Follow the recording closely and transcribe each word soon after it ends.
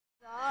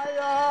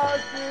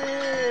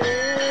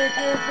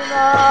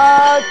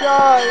Krishna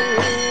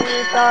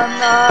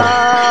Chaitanya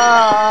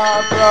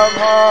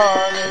Prabhu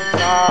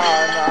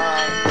Nityananda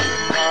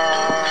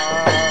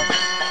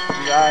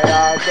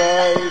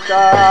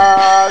Jayapataka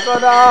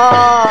Swami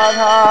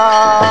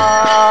Maharaj.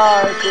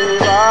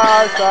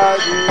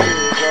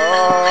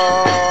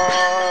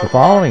 The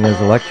following is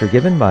a lecture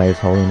given by His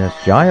Holiness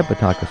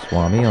Jayapataka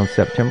Swami on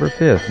September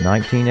 5th,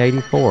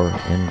 1984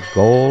 in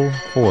Gol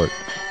Fort.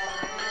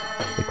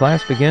 The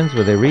class begins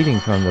with a reading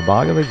from the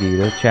Bhagavad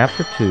Gita,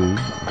 Chapter 2,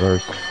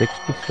 verse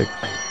 66.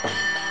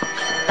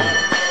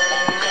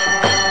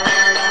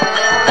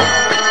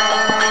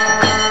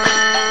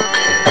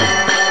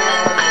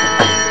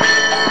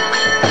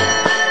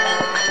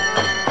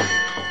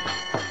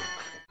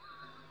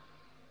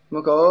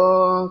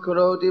 Mukho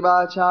karoti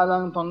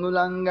vachalang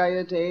pangulang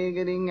gayate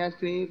giring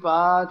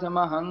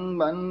kripatamahang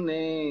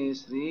bande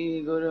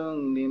Sri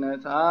Gurung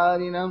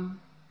Dinatarinam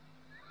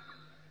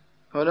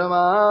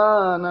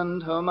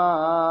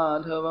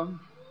Paramanandhamadhavam.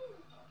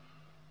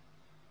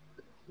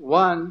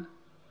 One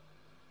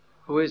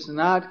who is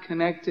not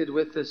connected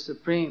with the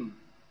Supreme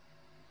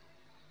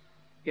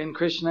in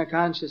Krishna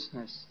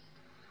consciousness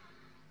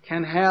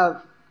can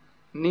have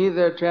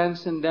neither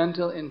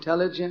transcendental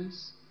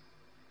intelligence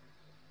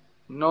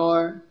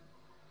nor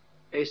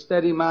a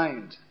steady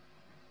mind,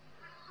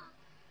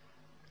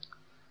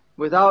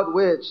 without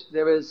which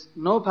there is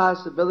no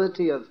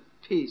possibility of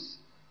peace.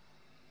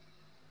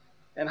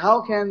 And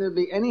how can there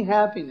be any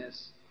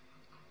happiness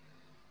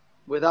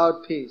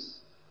without peace?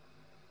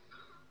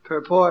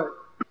 Purport: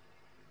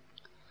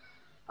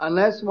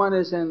 unless one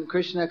is in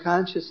Krishna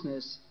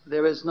consciousness,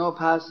 there is no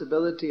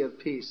possibility of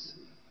peace.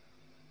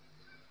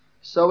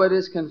 So it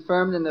is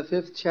confirmed in the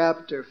 5th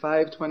chapter,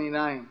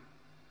 529,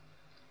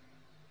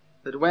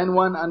 that when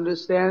one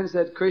understands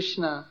that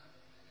Krishna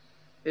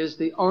is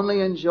the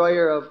only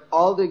enjoyer of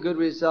all the good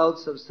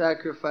results of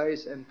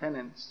sacrifice and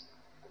penance,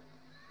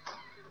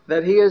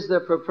 that He is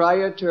the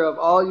proprietor of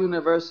all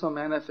universal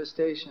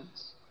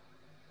manifestations,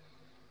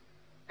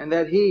 and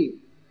that He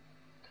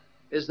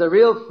is the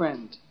real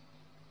friend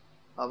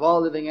of all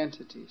living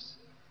entities,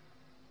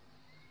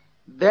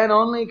 then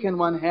only can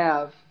one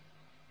have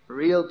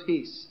real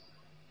peace.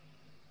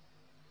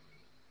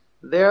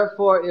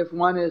 Therefore, if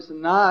one is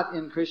not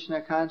in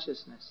Krishna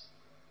consciousness,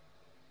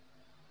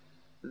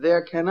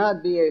 there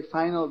cannot be a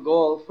final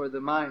goal for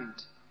the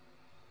mind.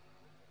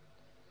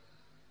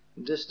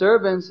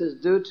 Disturbance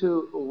is due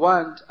to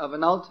want of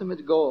an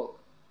ultimate goal.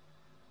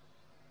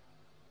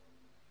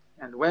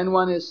 And when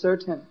one is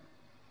certain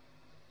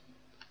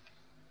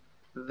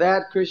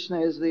that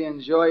Krishna is the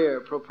enjoyer,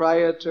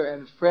 proprietor,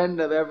 and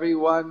friend of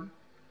everyone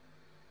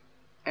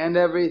and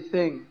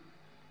everything,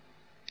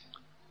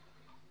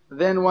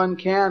 then one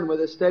can,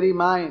 with a steady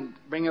mind,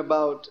 bring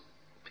about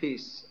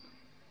peace.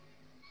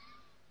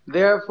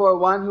 Therefore,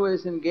 one who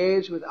is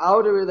engaged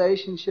without a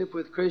relationship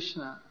with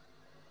Krishna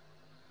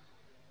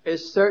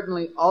is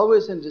certainly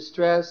always in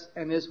distress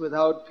and is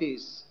without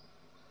peace.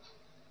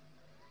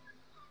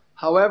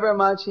 However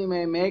much he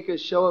may make a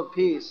show of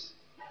peace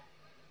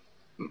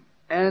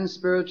and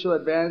spiritual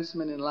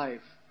advancement in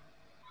life,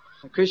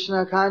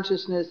 Krishna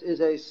consciousness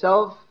is a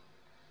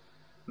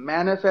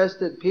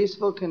self-manifested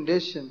peaceful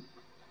condition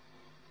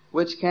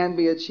which can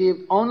be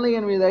achieved only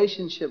in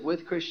relationship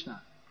with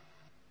Krishna.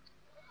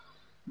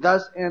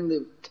 Thus in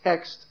the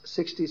text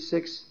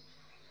 66,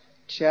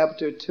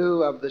 chapter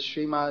 2 of the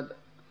Srimad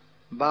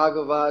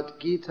Bhagavad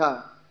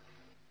Gita,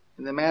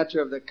 in the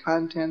matter of the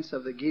contents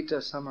of the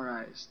Gita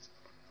summarized.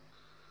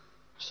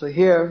 So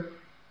here,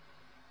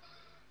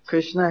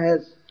 Krishna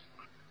has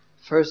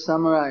first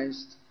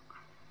summarized,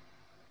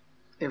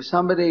 if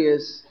somebody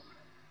is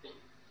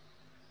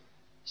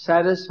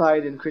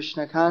satisfied in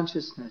Krishna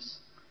consciousness,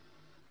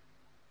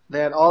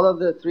 that all of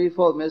the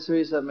threefold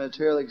miseries of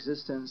material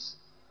existence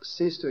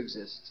cease to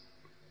exist.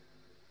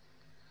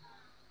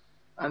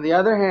 On the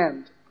other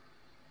hand,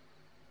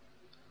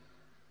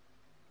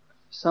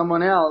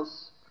 someone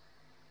else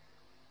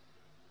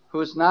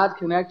who is not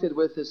connected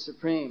with the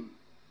Supreme,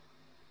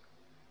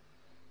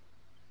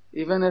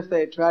 even if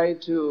they try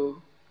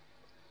to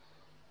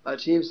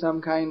achieve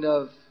some kind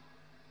of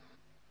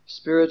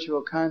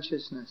spiritual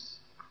consciousness,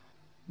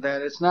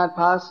 that it's not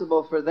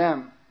possible for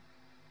them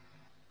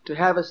to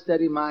have a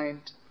steady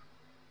mind.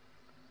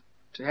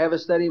 To have a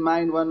steady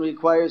mind, one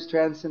requires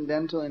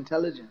transcendental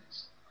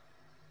intelligence.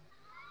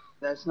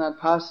 That's not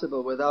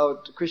possible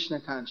without Krishna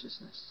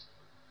consciousness.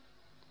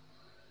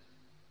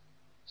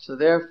 So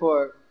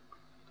therefore,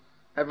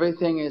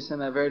 everything is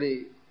in a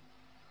very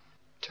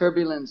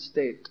turbulent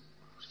state,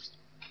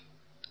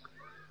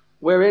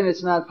 wherein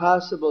it's not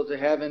possible to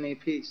have any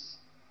peace.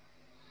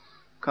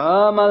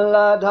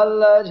 Kamala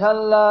dhalla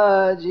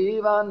jhalla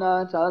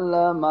jivana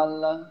talla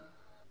malla.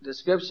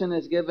 Description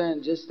is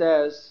given just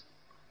as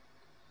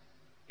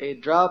a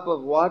drop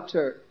of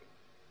water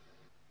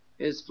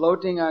is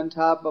floating on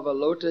top of a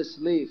lotus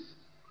leaf.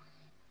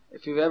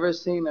 If you've ever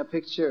seen a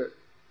picture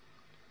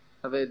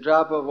of a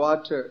drop of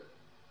water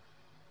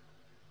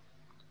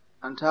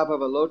on top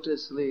of a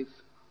lotus leaf,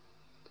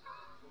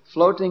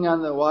 floating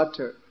on the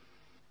water.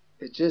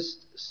 It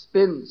just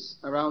spins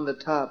around the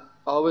top,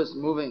 always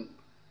moving.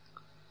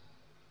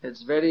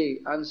 It's very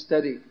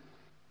unsteady.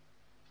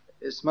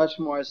 It's much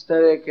more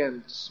aesthetic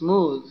and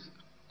smooth.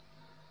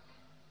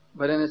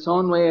 But in its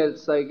own way,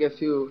 it's like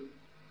if you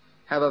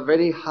have a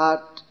very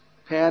hot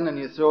pan and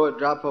you throw a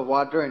drop of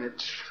water in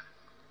it,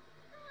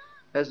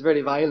 that's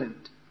very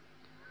violent.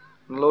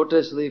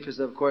 Lotus leaf is,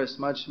 of course,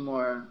 much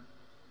more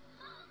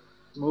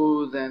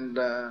smooth and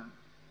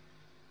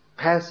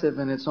passive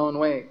in its own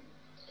way.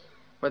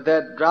 But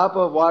that drop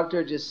of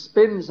water just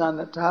spins on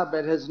the top.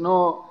 It has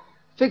no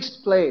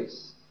fixed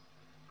place.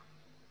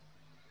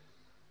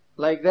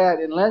 Like that,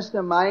 unless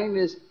the mind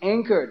is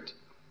anchored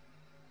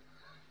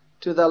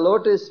to the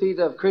lotus feet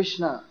of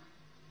Krishna,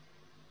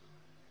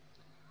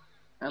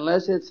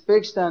 unless it's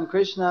fixed on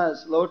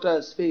Krishna's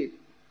lotus feet,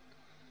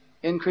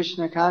 in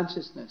Krishna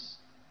consciousness,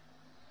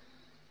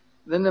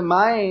 then the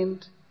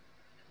mind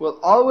will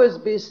always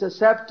be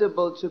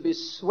susceptible to be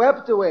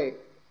swept away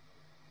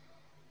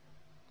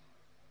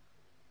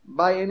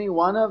by any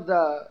one of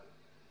the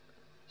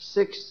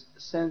 6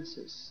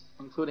 senses,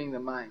 including the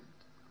mind.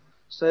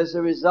 So as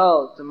a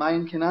result, the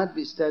mind cannot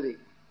be steady.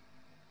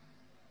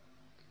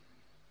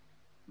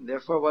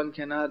 Therefore one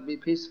cannot be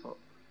peaceful.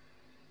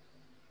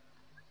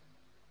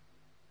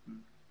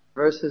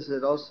 Verses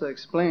it also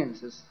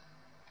explains, it's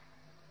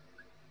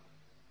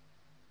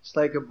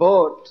like a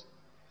boat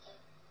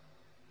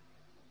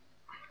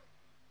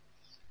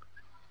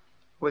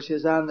which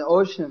is on the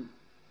ocean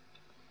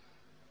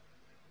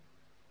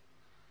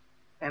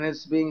and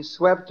it's being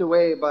swept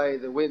away by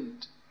the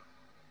wind.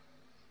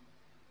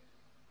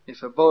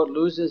 If a boat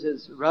loses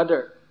its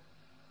rudder,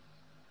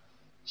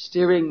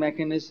 steering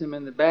mechanism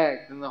in the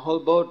back, then the whole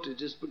boat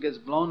just gets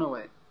blown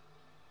away.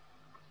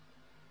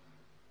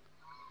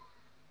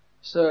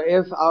 So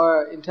if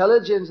our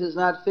intelligence is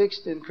not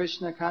fixed in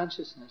Krishna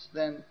consciousness,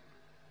 then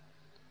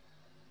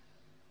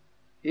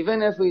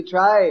even if we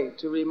try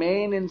to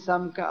remain in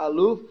some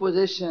aloof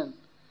position,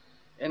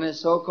 in a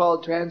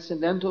so-called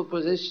transcendental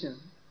position,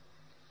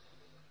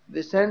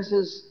 the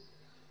senses,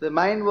 the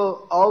mind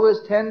will always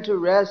tend to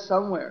rest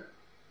somewhere.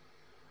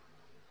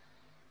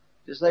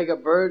 Just like a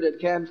bird that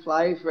can't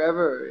fly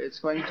forever, it's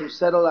going to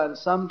settle on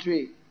some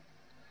tree.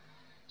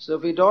 So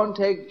if we don't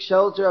take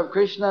shelter of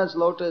Krishna's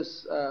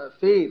lotus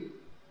feet,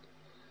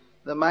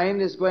 the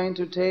mind is going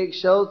to take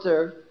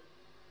shelter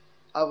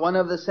of one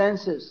of the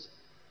senses.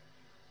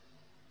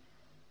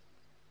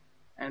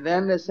 And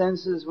then the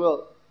senses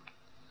will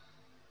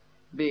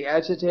be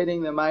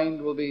agitating the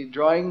mind, will be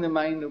drawing the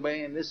mind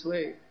away in this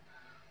way.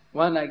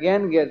 One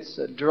again gets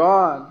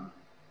drawn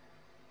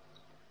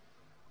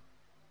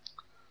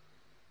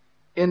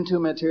into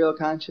material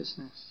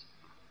consciousness.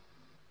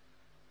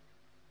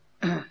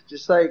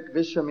 Just like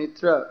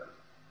Vishwamitra,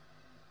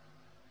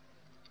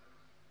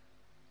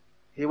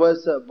 he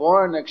was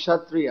born a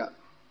Kshatriya,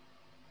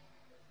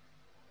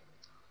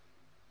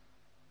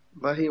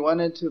 but he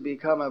wanted to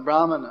become a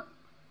Brahmana.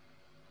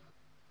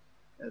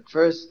 At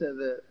first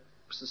the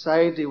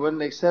society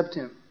wouldn't accept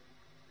him,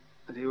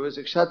 but he was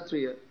a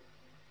Kshatriya.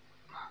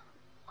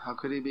 How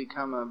could he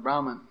become a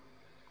Brahman?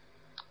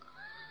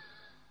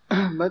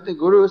 But the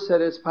Guru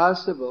said it's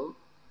possible,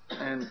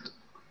 and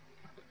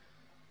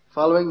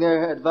following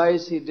their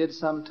advice, he did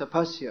some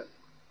tapasya.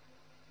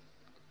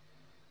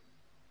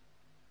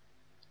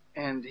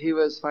 And he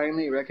was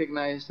finally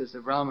recognized as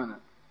a Brahmana.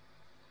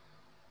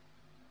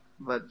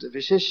 But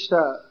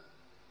Vishishta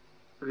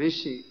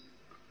Rishi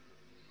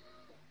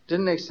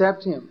didn't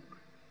accept him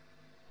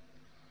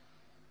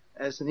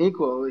as an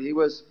equal. He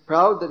was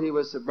proud that he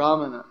was a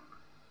Brahmana.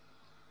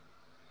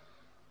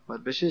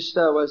 But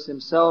Vishishta was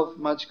himself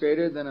much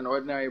greater than an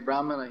ordinary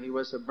Brahmana. He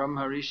was a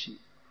Brahma Rishi.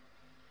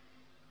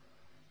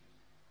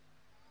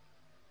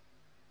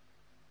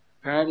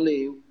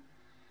 Apparently,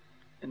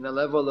 in the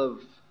level of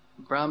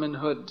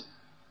Brahmanhood,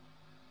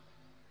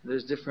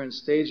 there's different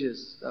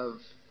stages of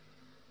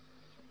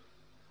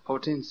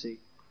potency.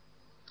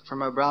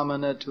 From a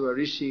Brahmana to a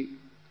Rishi,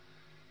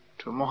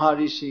 to a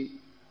Maharishi,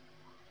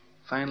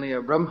 finally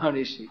a Brahma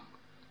Rishi,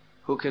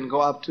 who can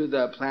go up to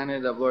the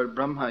planet of Lord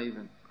Brahma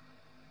even.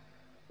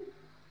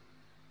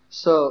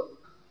 So,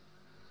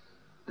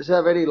 this is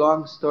a very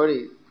long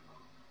story.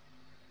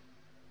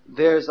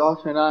 There's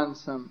off and on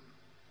some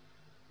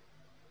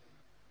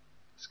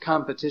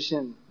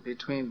competition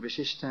between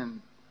Vishishta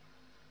and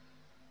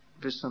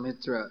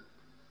Vishwamitra,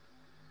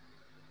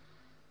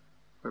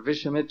 where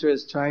Vishwamitra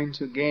is trying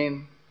to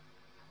gain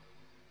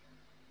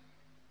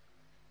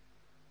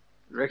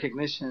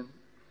recognition,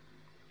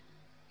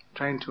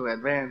 trying to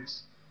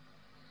advance.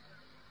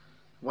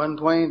 One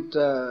point,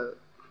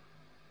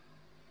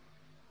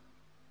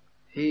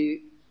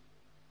 he,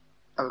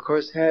 of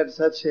course, had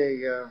such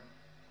a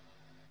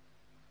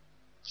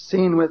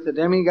scene with the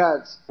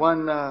demigods.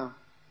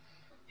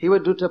 He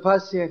would do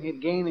tapasya and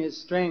he'd gain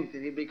his strength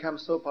and he'd become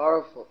so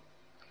powerful.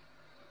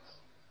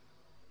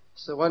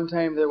 So one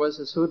time there was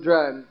a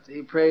Sudra and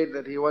he prayed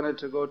that he wanted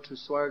to go to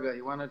Swarga,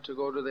 he wanted to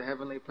go to the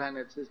heavenly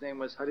planets. His name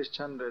was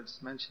Harishchandra,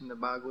 it's mentioned in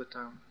the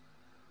Bhagavatam.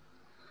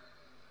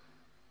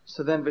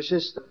 So then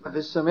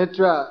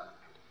Vishwamitra,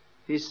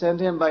 he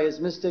sent him by his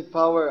mystic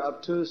power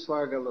up to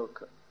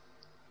Swargaloka.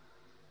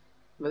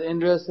 But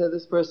Indra said,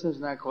 this person is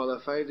not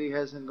qualified. He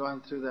hasn't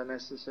gone through the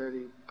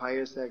necessary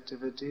pious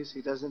activities.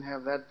 He doesn't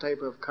have that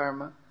type of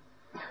karma.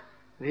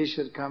 He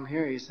should come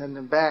here. He sent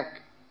him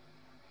back.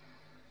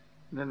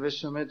 And then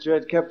Vishwamitra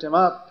had kept him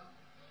up.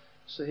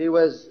 So he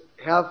was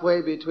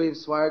halfway between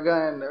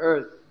Swarga and the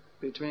earth,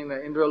 between the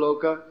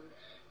Indraloka,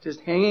 just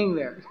hanging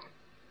there.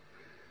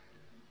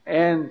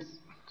 And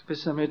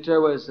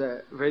Vishwamitra was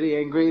very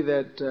angry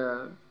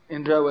that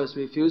Indra was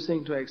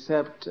refusing to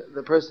accept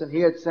the person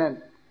he had sent.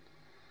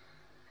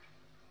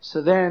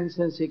 So then,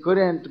 since he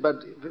couldn't, but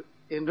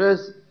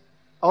Indra's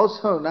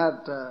also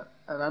not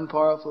an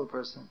unpowerful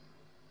person.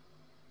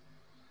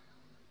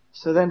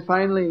 So then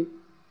finally,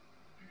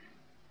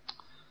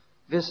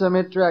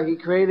 Vishwamitra, he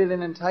created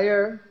an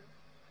entire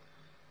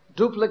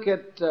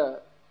duplicate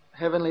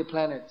heavenly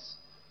planets.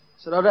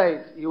 He said,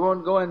 alright, you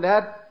won't go in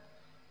that,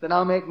 then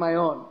I'll make my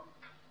own.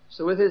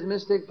 So with his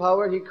mystic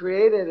power, he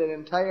created an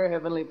entire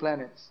heavenly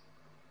planets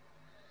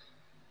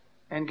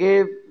and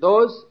gave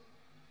those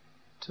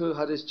to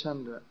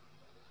Harishchandra.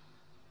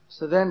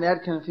 So then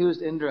that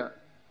confused Indra,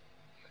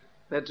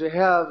 that to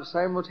have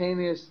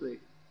simultaneously,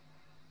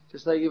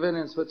 just like even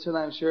in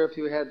Switzerland, I'm sure if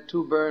you had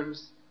two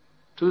Berns,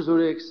 two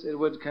Zurichs, it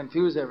would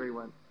confuse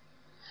everyone.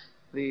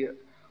 The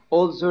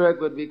old Zurich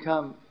would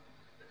become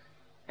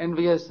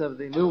envious of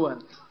the new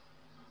one.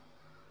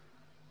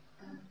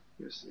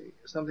 You see,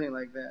 something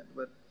like that,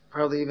 but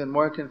probably even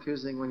more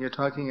confusing when you're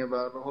talking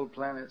about whole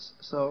planets.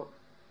 So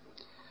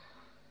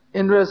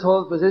Indra's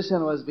whole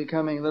position was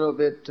becoming a little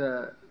bit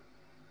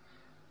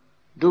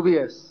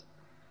dubious.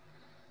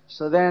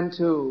 So then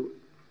to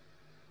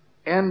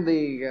end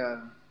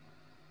the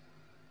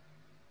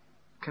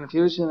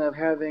confusion of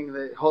having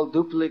the whole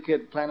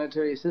duplicate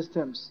planetary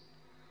systems,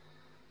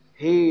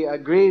 he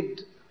agreed,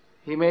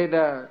 he made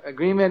an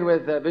agreement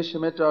with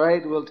Vishwamitra,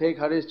 alright, we'll take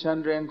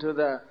Harishchandra into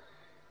the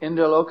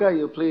Indraloka,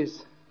 you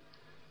please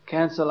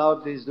cancel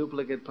out these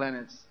duplicate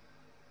planets.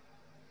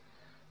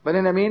 But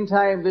in the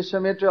meantime,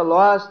 Vishwamitra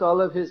lost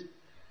all of his,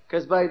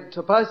 because by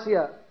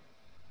tapasya,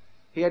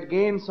 he had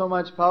gained so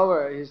much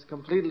power, he's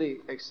completely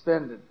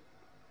expended.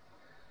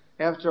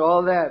 After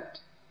all that,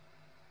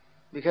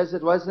 because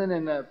it wasn't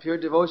in a pure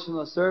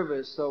devotional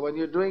service, so when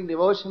you're doing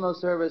devotional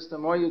service, the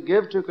more you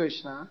give to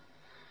Krishna,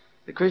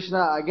 the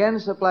Krishna again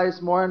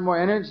supplies more and more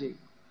energy.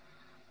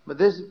 But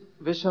this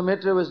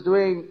Vishwamitra was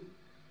doing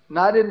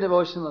not in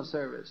devotional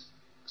service.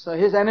 So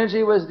his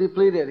energy was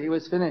depleted, he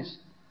was finished.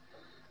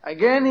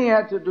 Again he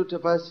had to do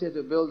tapasya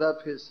to build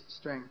up his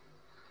strength.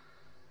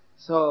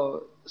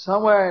 So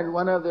somewhere in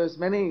one of those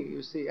many,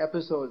 you see,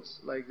 episodes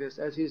like this,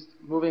 as he's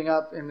moving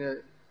up in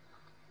the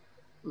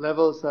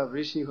levels of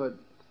rishihood.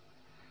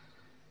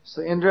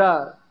 So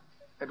Indra,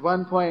 at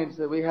one point,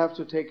 said, we have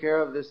to take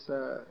care of this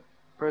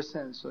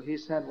person. So he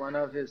sent one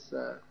of his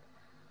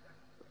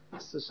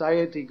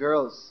society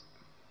girls,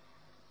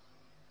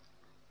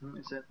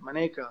 it's at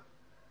Maneka,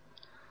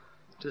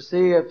 to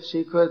see if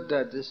she could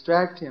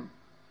distract him.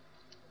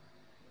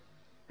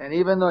 And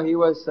even though he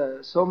was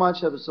so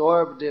much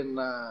absorbed in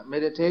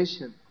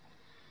meditation,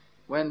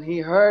 when he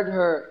heard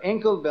her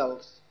ankle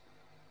bells,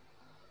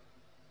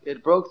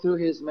 it broke through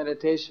his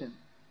meditation,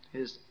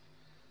 his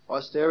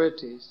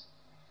austerities.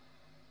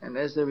 And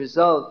as a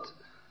result,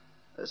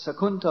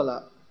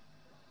 Sakuntala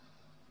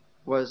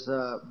was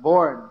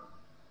born.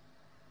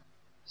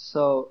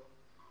 So,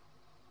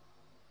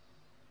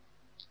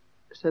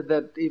 said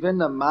that even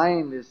the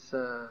mind is,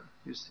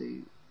 you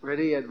see,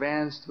 very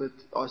advanced with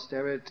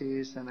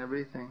austerities and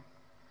everything.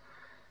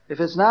 If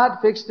it's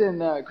not fixed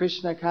in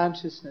Krishna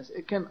consciousness,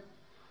 it can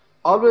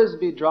always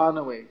be drawn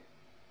away.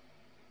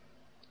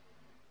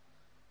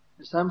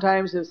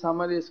 Sometimes if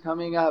somebody is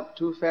coming up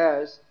too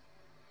fast,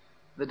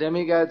 the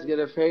demigods get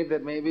afraid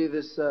that maybe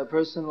this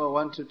person will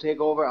want to take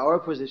over our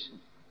position.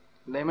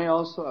 They may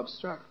also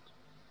obstruct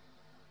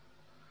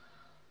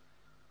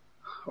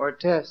or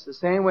test. The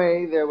same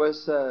way there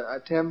was an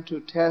attempt to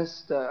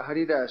test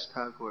Haridas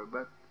Thakur,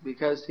 but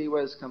because he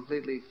was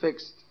completely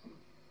fixed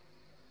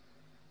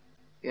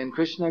in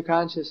Krishna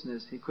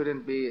consciousness, he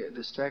couldn't be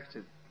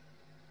distracted.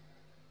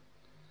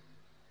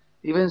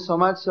 Even so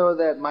much so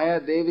that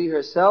Maya Devi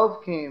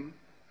herself came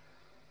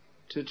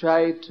to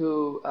try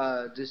to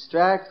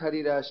distract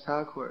Haridas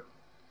Thakur.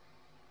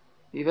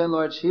 Even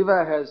Lord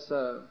Shiva has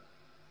a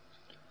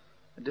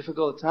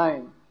difficult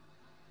time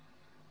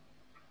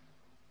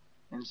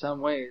in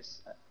some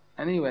ways.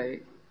 Anyway,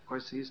 of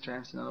course he's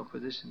transcendental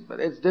position, but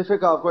it's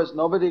difficult. Of course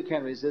nobody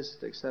can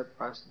resist except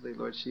possibly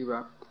Lord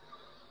Shiva,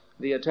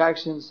 the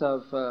attractions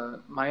of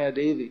Maya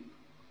Devi.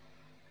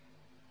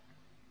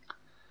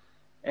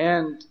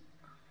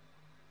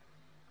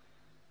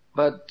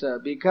 But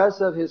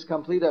because of his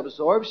complete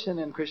absorption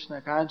in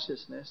Krishna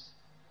consciousness,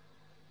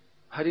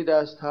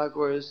 Haridas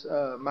Thakur's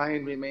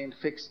mind remained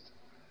fixed.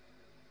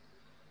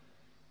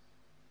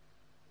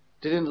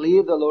 Didn't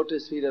leave the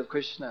lotus feet of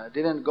Krishna,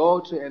 didn't go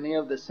to any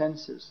of the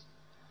senses.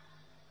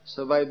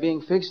 So by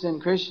being fixed in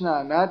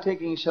Krishna, not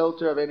taking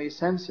shelter of any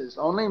senses,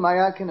 only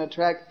Maya can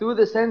attract through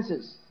the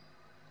senses.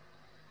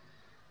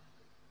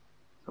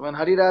 So when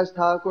Haridas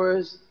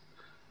Thakur's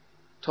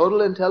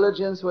total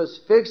intelligence was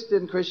fixed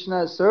in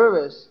Krishna's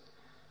service,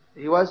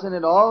 he wasn't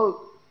at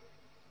all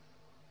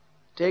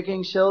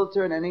taking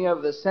shelter in any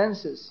of the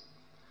senses.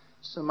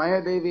 So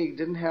Maya Devi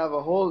didn't have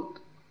a hold.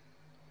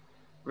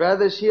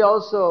 Rather, she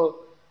also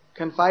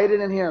confided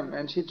in him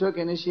and she took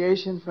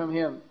initiation from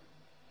him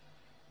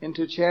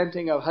into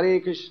chanting of Hare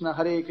Krishna,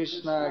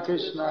 Krishna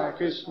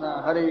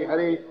Krishna, Hare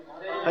Hare,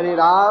 Hare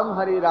Ram,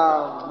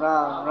 Ram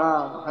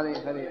Ram,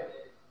 Hare Hare.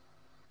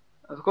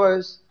 Of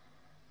course,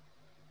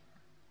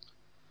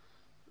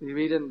 we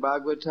read in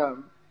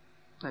Bhagavatam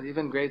that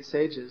even great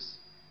sages,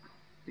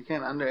 you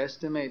can't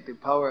underestimate the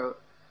power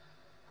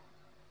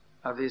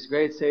of these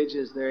great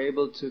sages. They're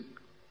able to,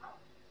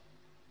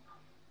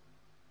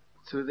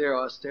 through their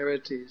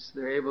austerities,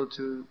 they're able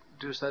to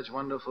do such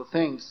wonderful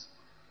things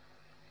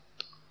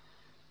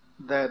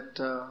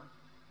that,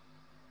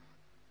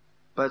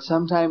 but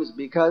sometimes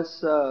because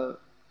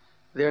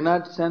they're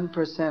not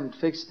 10%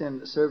 fixed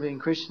in serving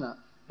Krishna,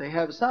 they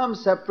have some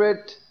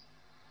separate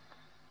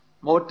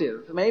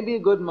motive. It may be a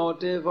good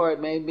motive or it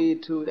may be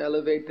to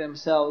elevate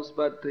themselves,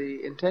 but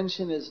the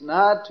intention is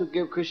not to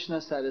give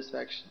Krishna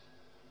satisfaction.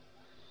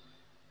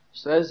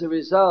 So as a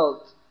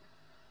result,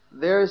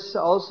 there's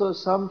also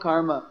some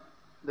karma,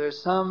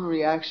 there's some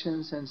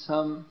reactions and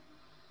some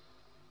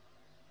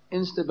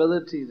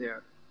instability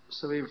there.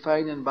 So we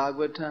find in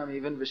Bhagavatam,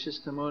 even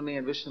Vashishta Muni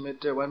and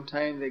Vishwamitra, one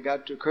time they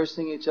got to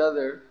cursing each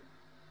other,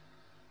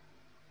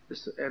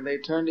 and they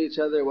turned each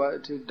other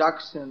to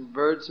ducks and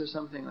birds or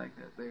something like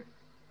that.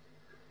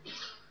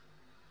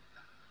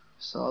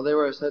 So they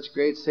were such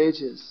great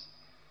sages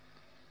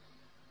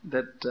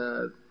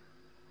that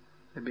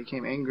they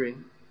became angry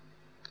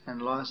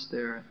and lost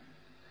their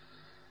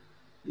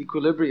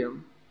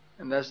equilibrium,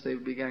 and thus they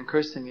began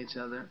cursing each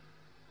other.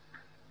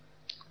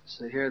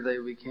 So here they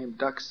became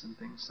ducks and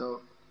things.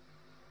 So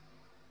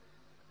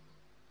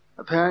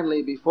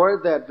apparently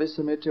before that,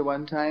 Vishwamitra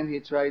one time he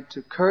tried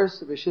to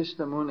curse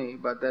Vashishta Muni,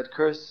 but that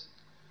curse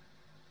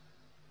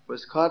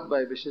was caught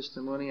by Vashishta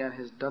Muni on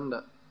his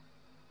danda.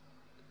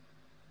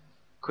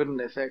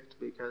 Couldn't affect,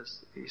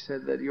 because he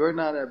said that you're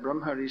not a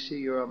Brahma Rishi,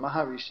 you're a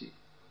Maharishi. You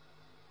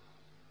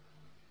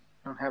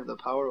don't have the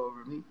power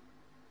over me.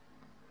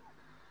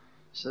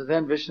 So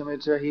then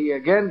Vishwamitra, he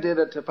again did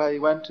a tapa. He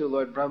went to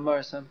Lord Brahma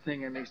or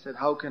something and he said,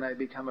 how can I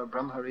become a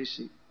Brahma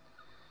Rishi?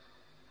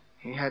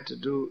 He had to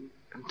do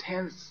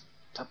intense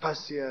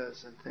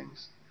tapasyas and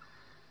things.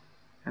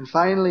 And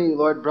finally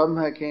Lord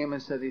Brahma came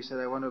and said,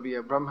 I want to be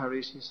a Brahma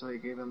Rishi. So he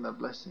gave him the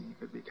blessing. He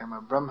could become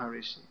a Brahma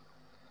Rishi.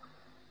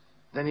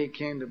 Then he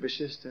came to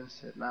Vashishta and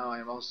said, now I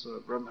am also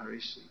a Brahma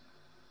Rishi.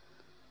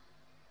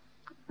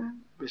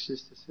 And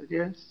Vashishta said,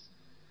 yes,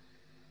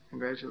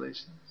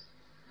 congratulations.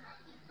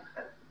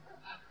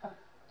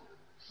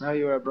 Now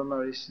you are a Brahma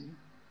Rishi.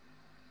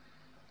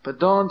 But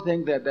don't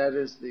think that that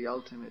is the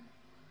ultimate.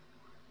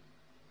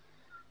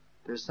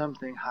 There's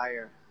something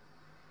higher.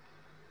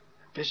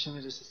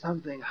 Vishwamitra said,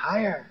 something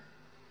higher.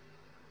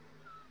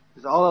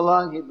 Because all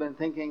along he'd been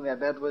thinking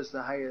that that was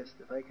the highest.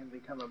 If I can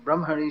become a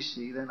Brahma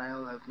Rishi, then I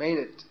will have made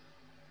it.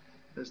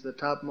 That's the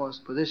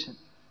topmost position.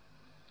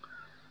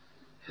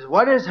 He said,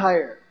 what is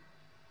higher?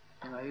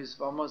 He's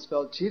almost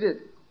felt cheated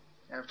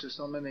after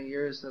so many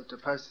years of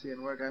tapasya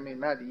and work. I mean,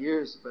 not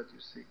years, but you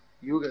see,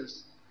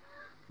 yugas,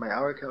 by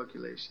our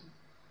calculation.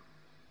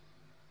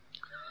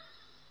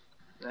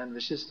 And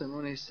Vashishta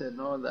Muni said,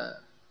 no, the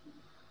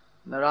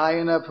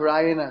Narayana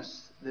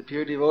Parayanas, the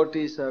pure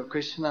devotees of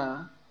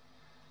Krishna,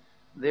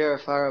 they are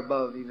far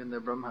above even the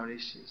Brahma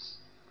Rishis.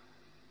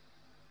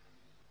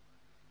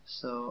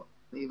 So,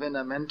 even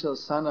a mental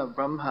son of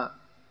Brahma,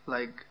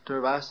 like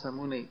Durvasa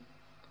Muni,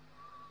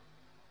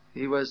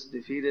 he was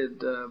defeated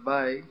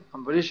by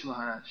Ambarish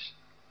Maharaj.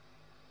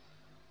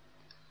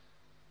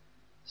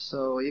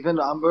 So even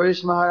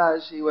Ambarish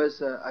Maharaj, he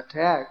was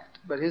attacked,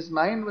 but his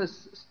mind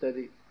was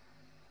steady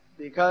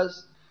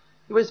because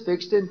he was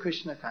fixed in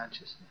Krishna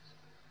consciousness.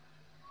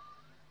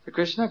 The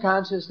Krishna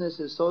consciousness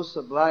is so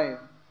sublime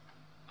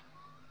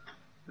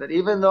that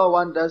even though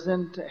one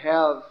doesn't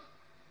have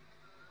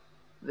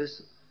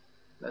this,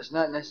 that's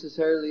not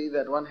necessarily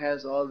that one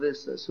has all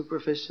this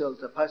superficial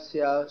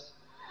tapasyas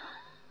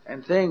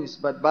and things,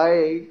 but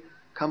by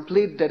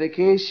complete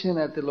dedication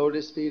at the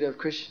lotus feet of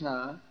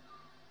Krishna,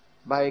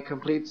 by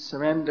complete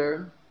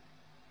surrender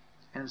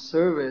and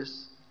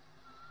service,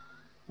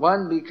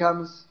 one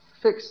becomes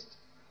fixed.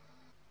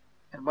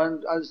 And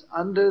one is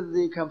under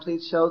the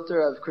complete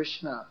shelter of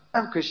Krishna.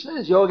 And Krishna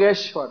is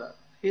Yogeshwara.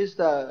 He is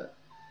the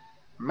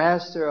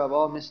master of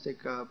all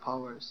mystic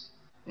powers.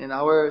 In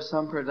our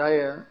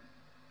sampradaya,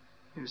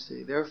 you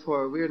see,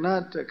 therefore we are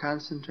not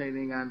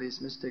concentrating on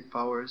these mystic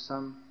powers.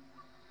 Some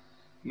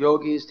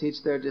yogis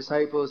teach their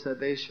disciples that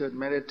they should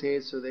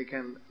meditate so they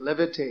can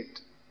levitate.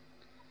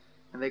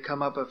 And they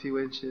come up a few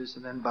inches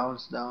and then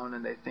bounce down,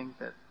 and they think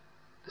that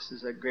this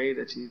is a great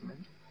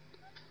achievement.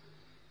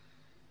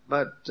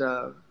 But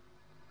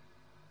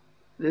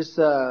This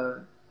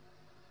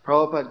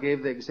Prabhupada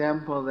gave the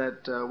example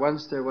that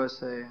once there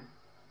was a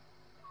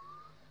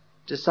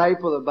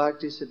disciple of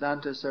Bhakti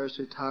Siddhanta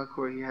Saraswati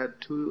Thakur. He had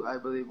two, I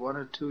believe, one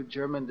or two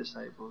German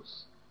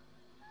disciples.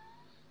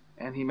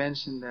 And he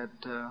mentioned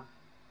that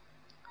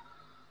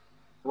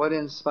what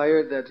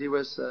inspired that he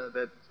was,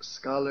 that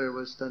scholar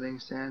was studying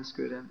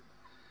Sanskrit, and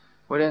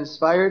what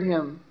inspired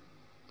him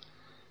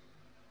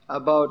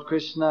about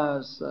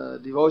Krishna's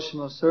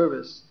devotional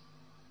service.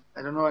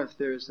 I don't know if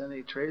there's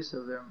any trace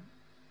of them.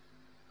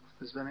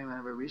 Does anyone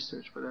ever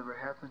research whatever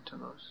happened to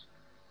those?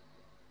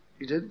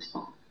 You did?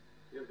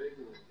 Yeah,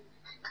 vaguely.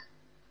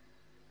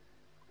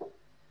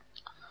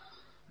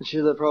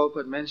 Srila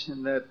Prabhupada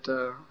mentioned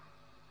that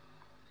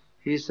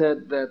he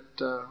said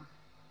that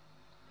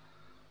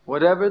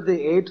whatever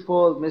the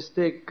eightfold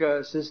mystic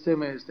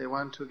system is, they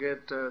want to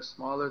get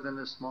smaller than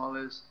the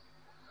smallest,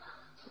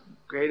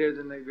 greater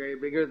than the great,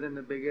 bigger than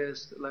the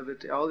biggest,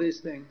 levity, all these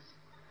things.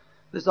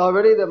 This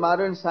already the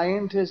modern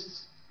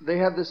scientists, they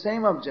have the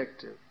same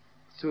objective.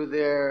 Through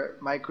their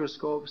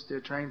microscopes,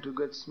 they're trying to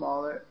get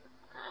smaller.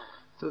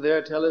 Through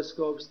their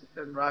telescopes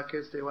and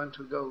rockets, they want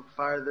to go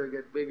farther,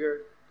 get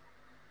bigger.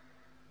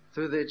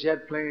 Through their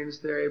jet planes,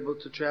 they're able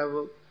to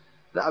travel.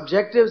 The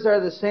objectives are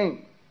the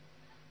same.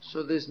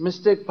 So these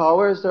mystic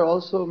powers are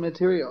also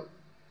material.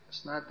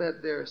 It's not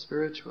that they're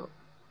spiritual.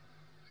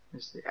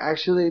 It's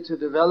actually to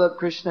develop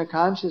Krishna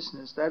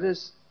consciousness, that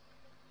is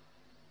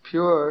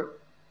pure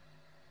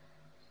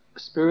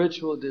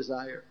spiritual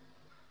desire.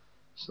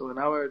 So in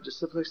our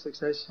disciplic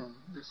succession,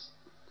 this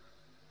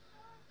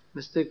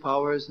mystic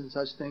powers and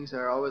such things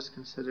are always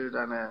considered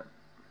on a,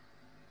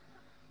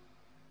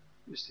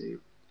 you see,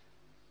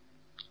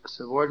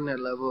 subordinate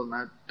level,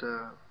 not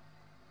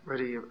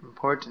very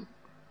important.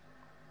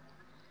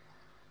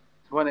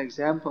 One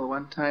example,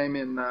 one time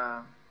in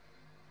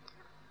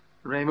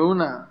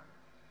Remuna,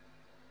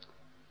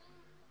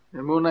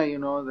 you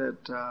know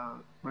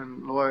that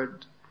when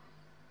Lord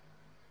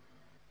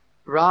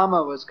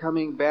Rama was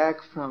coming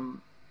back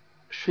from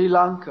Sri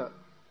Lanka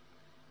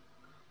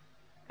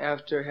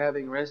after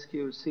having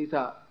rescued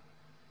Sita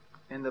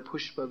in the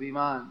Pushpa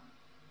Viman,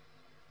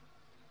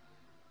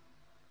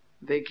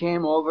 they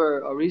came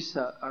over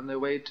Orissa on their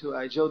way to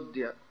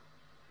Ayodhya.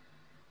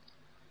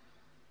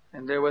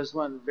 And there was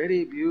one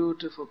very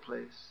beautiful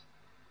place.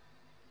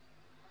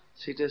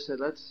 Sita said,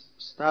 let's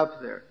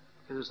stop there.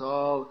 It was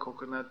all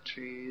coconut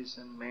trees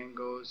and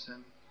mangoes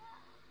and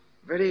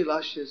very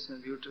luscious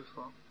and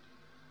beautiful.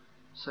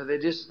 So they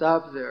just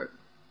stopped there.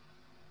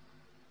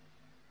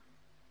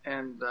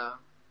 And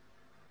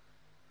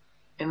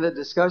in the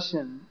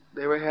discussion,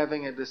 they were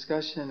having a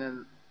discussion,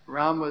 and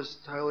Ram was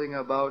telling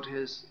about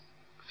his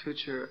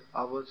future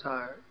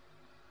avatar,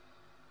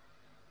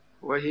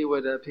 where he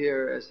would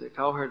appear as a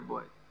cowherd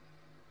boy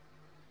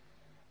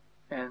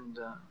and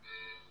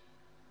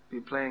be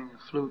playing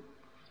a flute.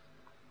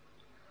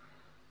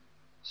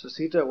 So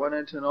Sita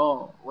wanted to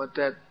know what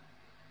that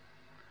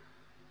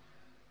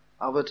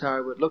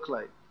avatar would look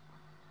like.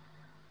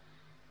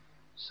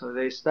 So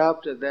they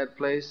stopped at that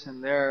place,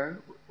 and there,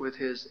 with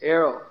his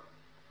arrow,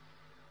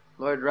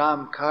 Lord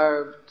Ram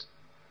carved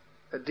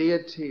a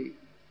deity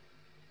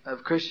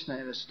of Krishna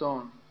in a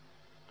stone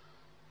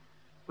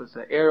with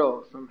the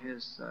arrow from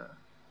his,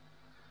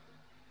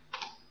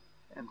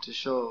 and to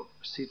show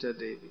Sita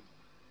Devi.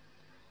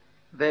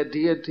 That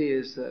deity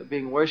is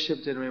being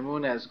worshipped in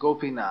Remuna as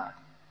Gopinath.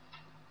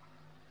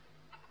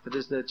 That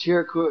is the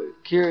Chur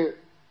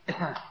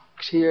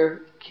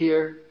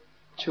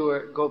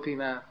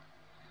Gopinath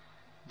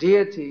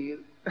deity,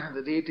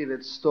 the deity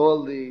that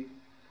stole the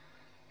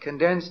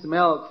condensed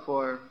milk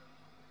for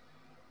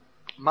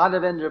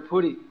Madhavendra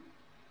Puri.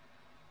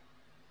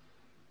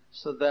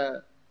 So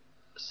the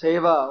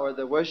seva or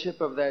the worship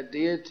of that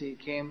deity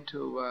came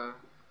to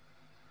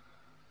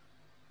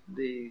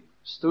the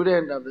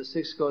student of the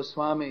six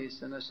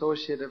Goswamis, an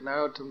associate of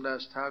Narottam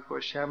Das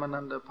Thakur,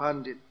 Shyamananda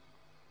Pandit.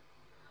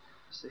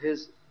 So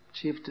his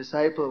chief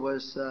disciple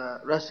was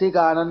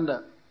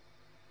Rasikananda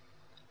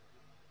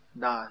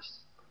Das.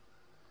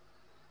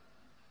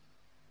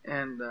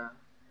 And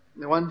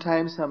one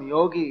time some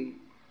yogi,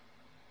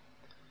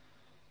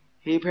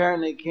 he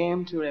apparently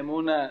came to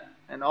Remuna,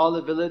 and all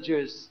the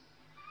villagers,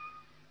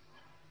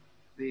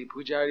 the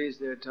pujaris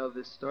there tell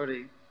this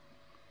story,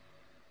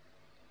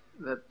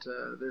 that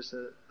there's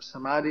a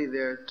samadhi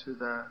there to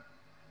the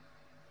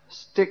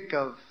stick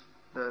of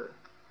the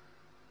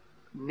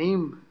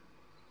neem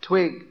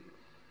twig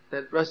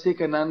that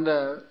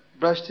Rasikananda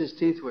brushed his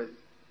teeth with.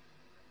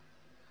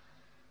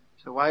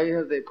 So why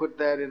have they put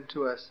that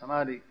into a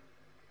samadhi?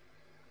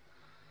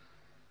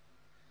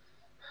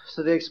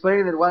 So they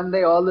explained that one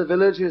day all the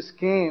villagers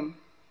came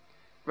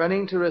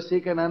running to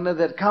Rasikananda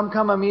that,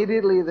 come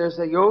immediately, there's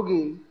a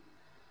yogi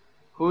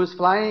who is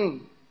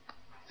flying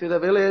to the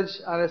village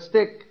on a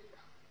stick,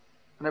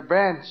 on a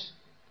branch.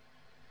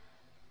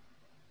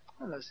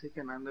 Well,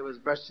 Rasikananda was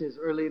brushing his,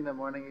 early in the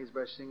morning he's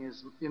brushing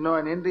his, in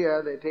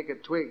India they take a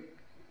twig.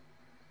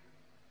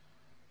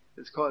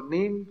 It's called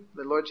neem.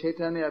 The Lord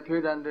Chaitanya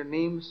appeared under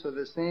neem, so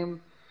the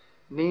same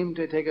neem,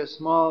 to take a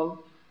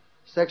small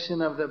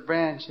section of the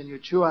branch and you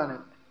chew on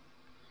it.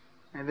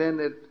 And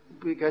then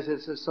because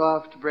it's a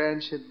soft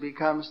branch, it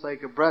becomes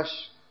like a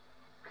brush.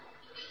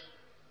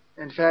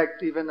 In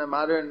fact, even the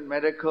modern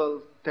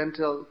medical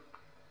dental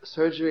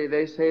surgery,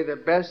 they say the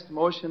best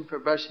motion for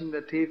brushing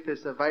the teeth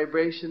is a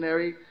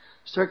vibrationary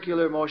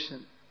circular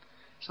motion.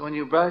 So when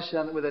you brush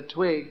on with a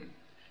twig,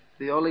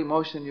 the only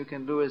motion you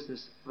can do is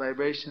this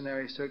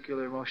vibrationary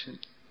circular motion.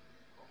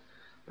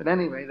 But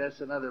anyway,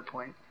 that's another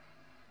point.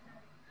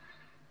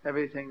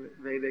 Everything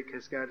Vedic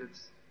has got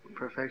its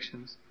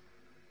perfections.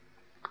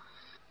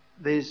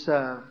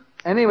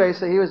 Anyway,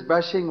 so he was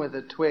brushing with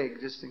a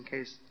twig, just in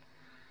case.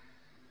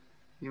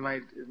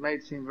 It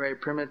might seem very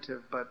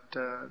primitive, but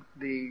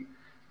the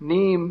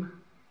neem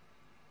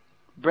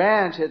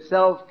branch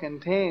itself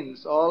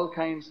contains all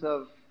kinds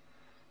of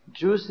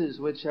juices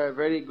which are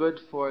very good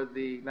for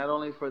not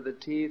only for the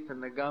teeth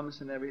and the gums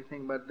and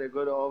everything, but they're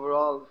good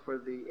overall for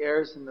the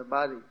airs in the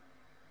body.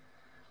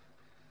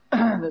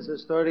 There's a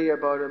story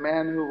about a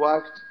man who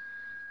walked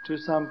to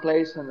some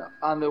place, and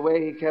on the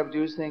way he kept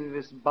using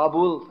this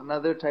babul,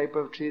 another type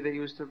of tree they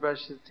used to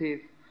brush his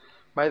teeth.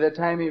 By the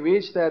time he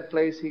reached that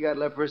place, he got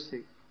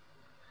leprosy.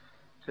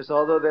 Because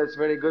although that's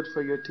very good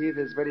for your teeth,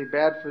 it's very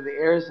bad for the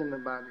airs in the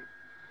body.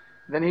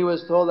 Then he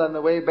was told on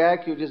the way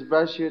back, you just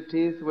brush your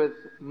teeth with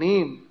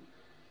neem.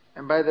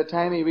 And by the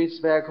time he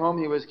reached back home,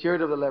 he was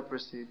cured of the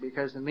leprosy,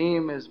 because the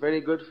neem is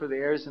very good for the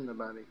airs in the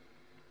body.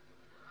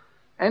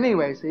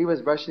 Anyway, so he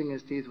was brushing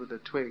his teeth with a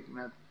twig,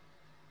 not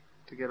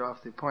to get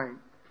off the point.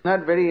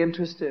 Not very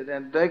interested.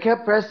 And they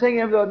kept pressing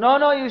him, though,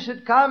 no, you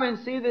should come and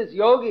see this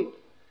yogi.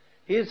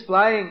 He's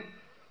flying.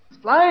 He's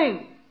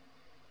flying!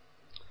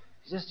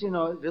 Just,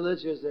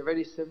 villagers, they're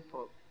very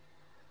simple.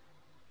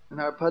 In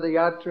our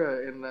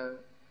Padayatra, in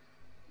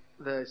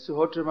the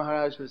Suhotra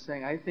Maharaj was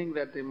saying, I think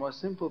that the most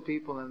simple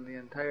people in the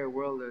entire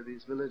world are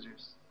these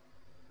villagers.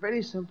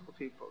 Very simple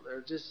people.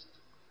 They're just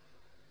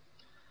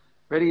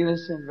very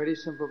innocent, very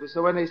simple.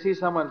 So when they see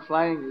someone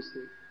flying, you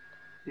see,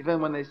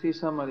 even when they see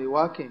somebody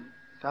walking,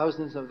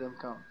 thousands of them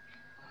come.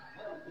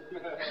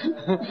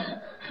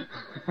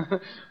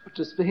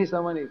 To see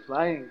somebody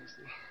flying, you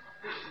see.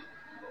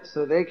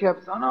 So they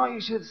kept, no,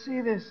 you should see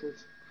this.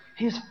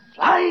 He's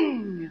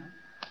flying.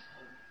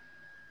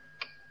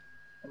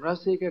 And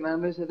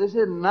Rasikananda said, this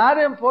is not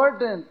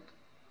important.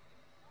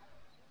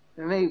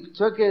 And he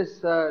took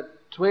his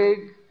twig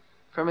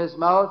from his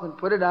mouth and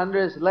put it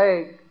under his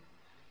leg.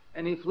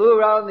 And he flew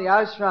around the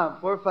ashram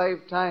 4 or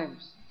 5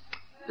 times.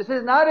 This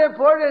is not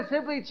important.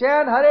 Simply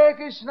chant Hare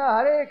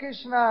Krishna,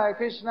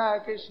 Krishna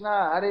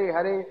Krishna, Hare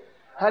Hare,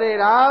 Hare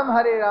Ram,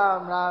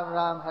 Ram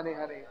Ram, Hare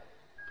Hare.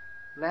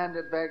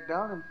 Landed back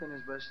down and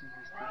finished brushing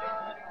his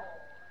teeth.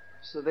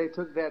 So they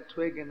took that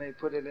twig and they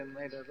put it and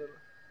made a little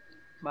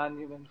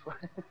monument for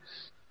it.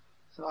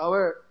 So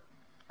our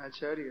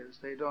acharyas,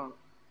 they don't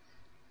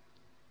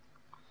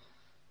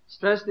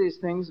stress these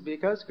things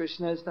because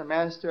Krishna is the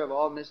master of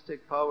all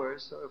mystic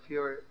powers. So if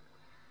you're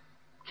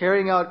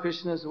carrying out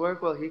Krishna's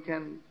work, well,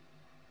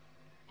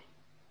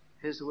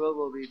 His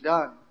will be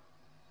done.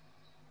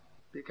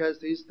 Because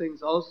these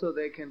things also,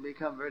 they can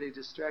become very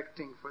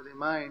distracting for the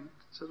mind.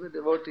 So the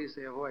devotees,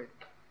 they avoid.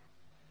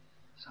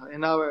 So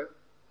in our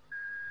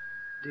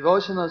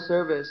devotional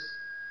service,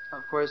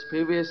 of course,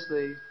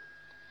 previously,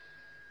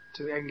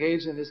 to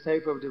engage in this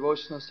type of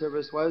devotional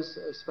service was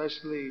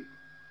especially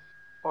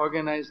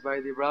organized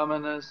by the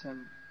Brahmanas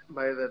and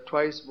by the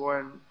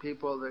twice-born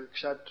people, the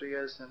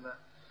Kshatriyas and the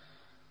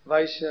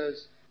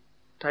Vaishyas,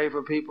 type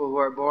of people who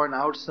are born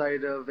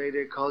outside of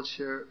Vedic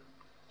culture,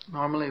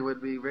 normally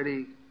would be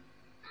very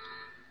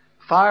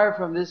far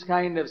from this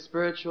kind of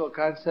spiritual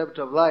concept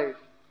of life.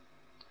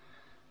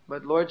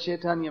 But Lord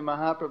Chaitanya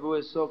Mahaprabhu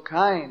is so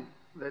kind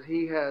that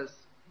He has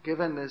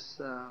given this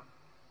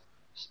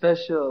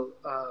special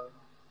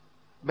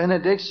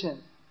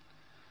benediction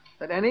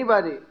that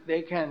anybody,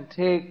 they can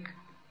take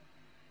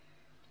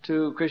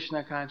to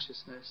Krishna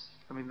consciousness.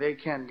 I mean, they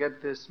can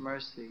get this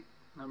mercy,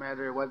 no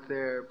matter what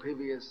their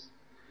previous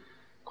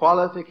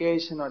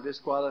qualification or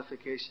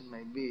disqualification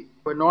may be.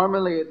 But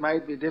normally it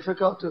might be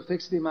difficult to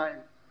fix the mind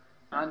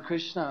on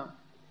Krishna.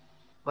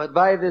 But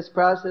by this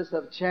process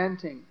of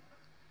chanting,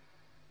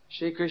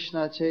 Shri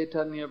Krishna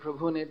Chaitanya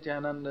Prabhu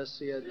Nityananda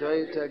Sri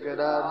Advaita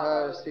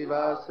Gadadhar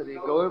Srivasari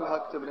Gaur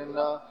Bhakta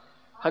Vrinda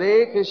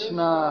Hare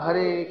Krishna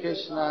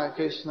Krishna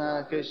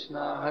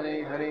Krishna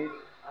Hare Hare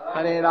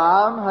Hare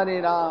Ram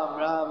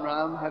Ram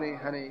Ram Hare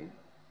Hare.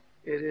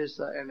 It is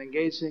an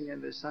engaging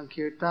in the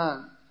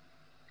Sankirtan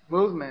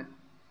movement.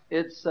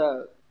 It's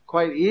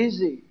quite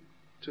easy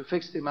to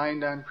fix the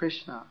mind on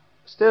Krishna.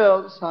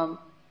 Still, some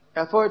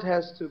effort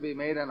has to be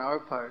made on our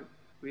part.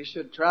 We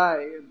should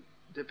try and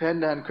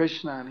depend on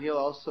Krishna, and He'll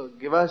also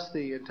give us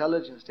the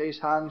intelligence.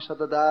 Teshang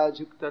Shatada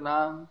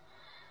Juktanang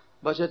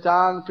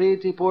Bachatang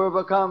Priti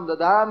Purvakam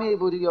Dadami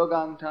Buddhi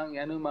Yogang Tang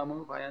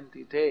Yanumamu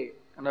Payanti Te.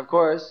 And of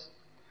course,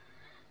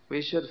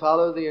 we should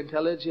follow the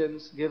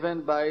intelligence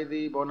given by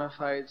the bona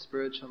fide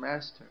spiritual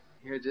master.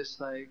 Here,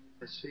 just like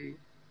Sri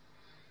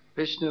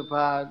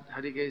Vishnupad,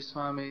 Harige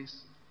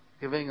Swamis,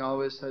 giving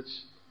always such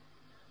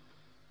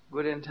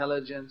good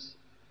intelligence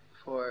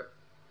for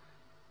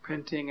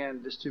printing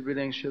and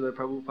distributing Srila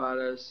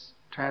Prabhupada's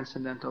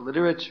transcendental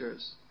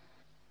literatures,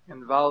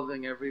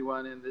 involving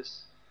everyone in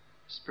this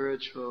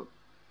spiritual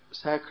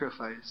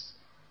sacrifice,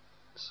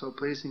 so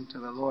pleasing to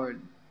the Lord.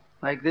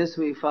 Like this,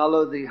 we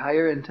follow the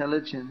higher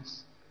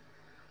intelligence,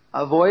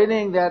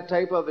 avoiding that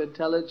type of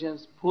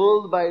intelligence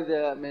pulled by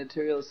the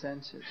material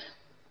senses.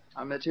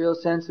 Our material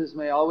senses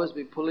may always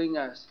be pulling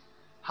us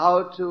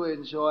how to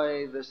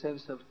enjoy the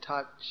sense of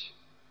touch,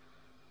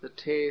 the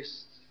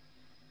taste,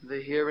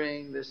 the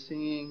hearing, the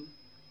seeing,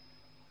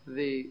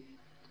 the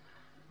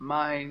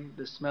mind,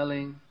 the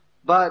smelling.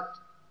 But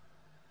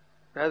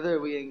rather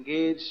we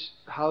engage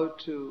how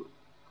to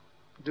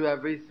do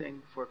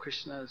everything for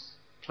Krishna's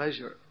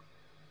pleasure.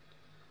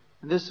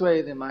 In this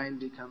way the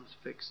mind becomes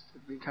fixed.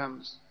 It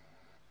becomes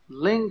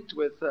linked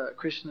with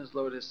Krishna's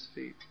lotus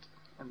feet.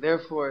 And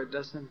therefore it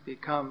doesn't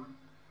become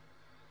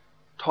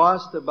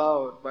tossed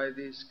about by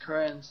these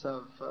currents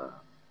of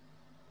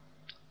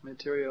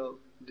material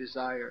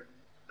desire.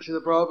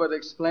 Srila Prabhupada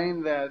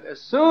explained that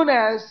as soon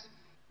as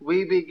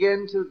we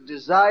begin to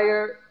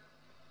desire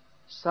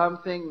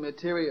something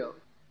material,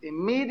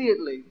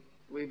 immediately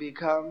we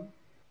become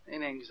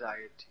in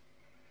anxiety.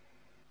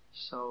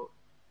 So,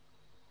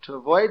 to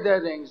avoid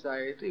that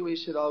anxiety, we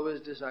should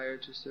always desire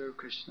to serve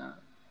Krishna.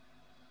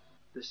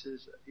 This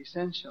is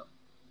essential.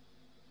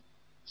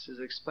 This is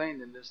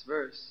explained in this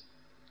verse.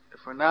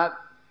 If we're not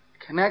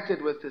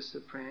connected with the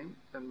Supreme,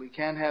 then we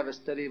can't have a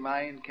steady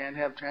mind, can't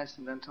have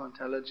transcendental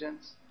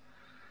intelligence.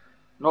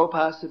 No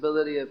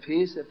possibility of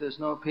peace. If there's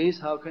no peace,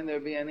 how can there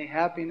be any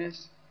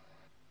happiness?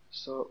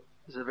 So,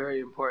 it's a very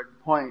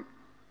important point.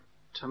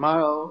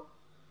 Tomorrow,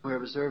 we're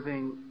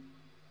observing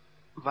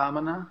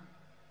Vamana,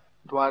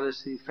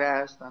 Dwadasi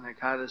fast on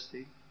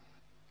Ekadasi.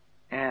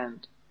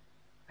 And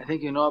I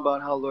think you know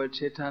about how Lord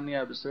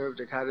Chaitanya observed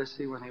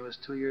Ekadasi when he was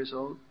 2 years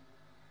old.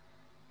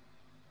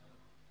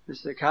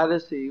 This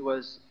Ekadasi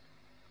was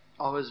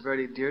always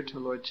very dear to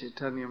Lord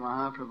Chaitanya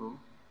Mahaprabhu.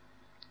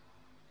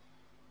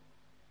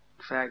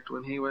 In fact,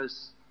 when he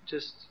was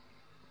just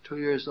 2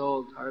 years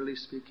old, hardly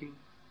speaking,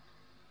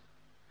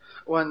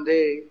 one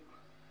day,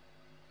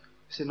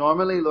 see,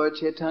 normally Lord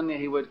Chaitanya,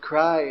 he would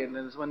cry, and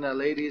then when the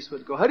ladies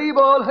would go, Hari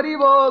Bol, Hari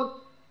Bol,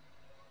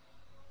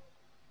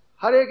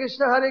 Hare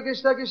Krishna,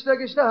 Krishna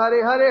Krishna,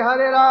 Hare Hare,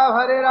 Hare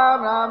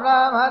Ram, Ram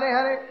Ram, Hare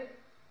Hare.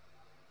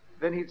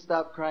 Then he'd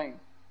stop crying.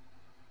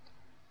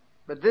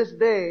 But this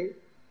day,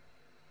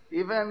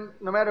 even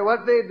no matter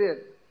what they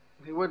did,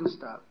 he wouldn't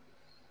stop.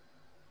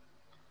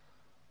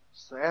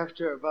 So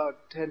after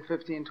about 10,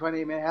 15,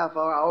 20, maybe half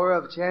hour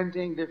of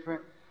chanting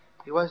different,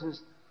 he wasn't.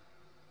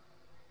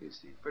 You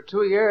see, for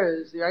 2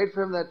 years, right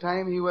from that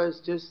time, he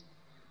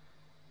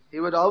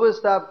would always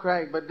stop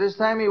crying. But this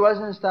time he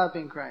wasn't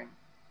stopping crying.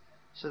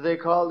 So they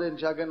called in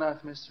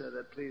Jagannath Mishra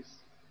that, please,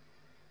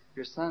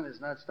 your son is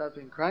not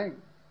stopping crying.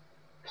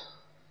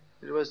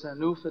 It was a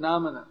new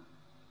phenomenon.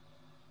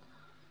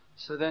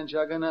 So then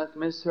Jagannath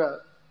Mishra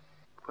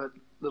put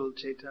little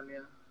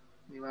Chaitanya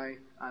Nimai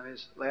on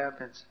his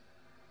lap and said,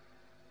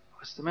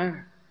 what's the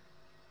matter?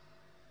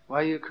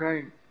 Why are you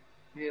crying?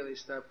 Immediately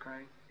stopped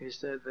crying. He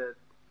said that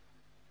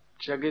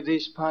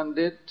Jagadish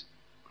Pandit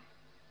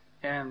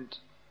and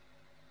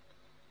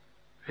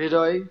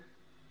Hriday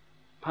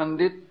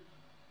Pandit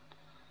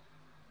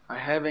are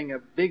having a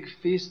big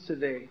feast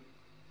today,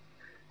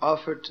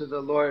 offered to the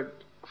Lord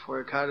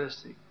for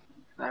Ekadasi.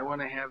 And I want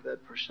to have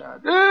that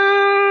prasad.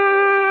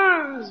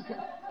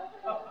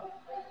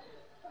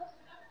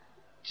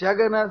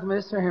 Jagannath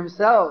Mishra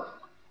himself,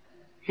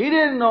 he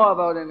didn't know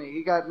about any.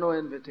 He got no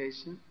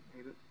invitation.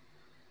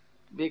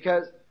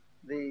 Because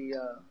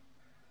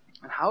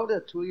and how did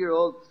a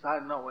 2-year-old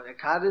son know? When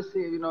Ekadasi,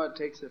 it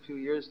takes a few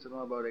years to know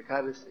about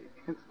Ekadasi.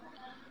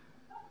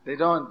 You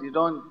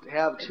don't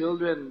have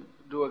children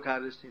do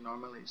Ekadasi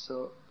normally.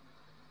 So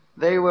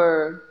they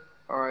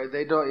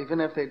don't, even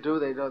if they do,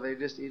 they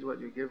just eat what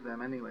you give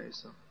them anyway.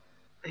 So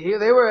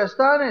they were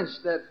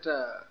astonished that,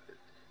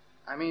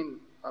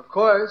 of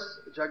course,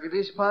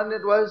 Jagadish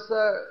Pandit was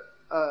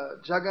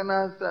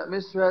Jagannath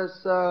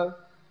Mishra's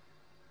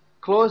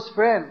close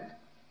friend.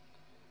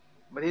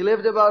 But he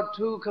lived about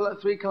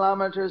 2-3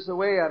 kilometers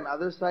away on the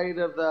other side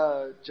of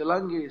the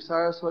Jalangi,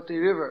 Saraswati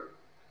River.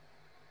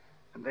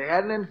 And they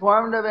hadn't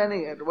informed of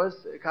any. It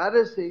was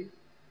Ekadasi.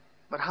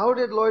 But how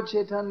did Lord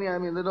Chaitanya,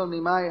 little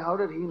Nimai, how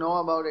did he know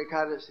about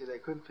Ekadasi? They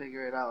couldn't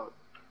figure it out.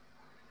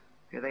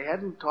 They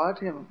hadn't taught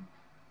him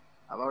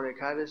about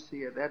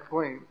Ekadasi at that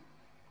point.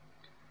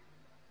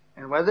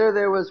 And whether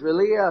there was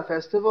really a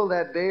festival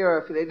that day or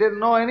if they didn't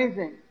know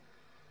anything.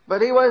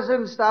 But he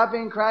wasn't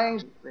stopping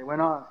crying. They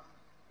went off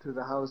to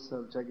the house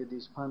of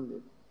Jagadish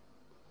Pandit.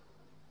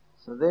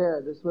 So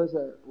this was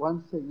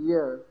once a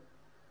year,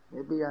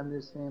 maybe on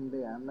the same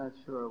day, I'm not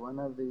sure, one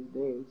of the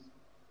days.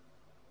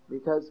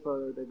 Because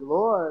for the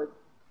Lord,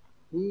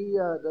 he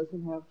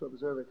doesn't have to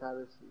observe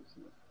Ekadasi.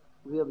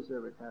 We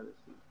observe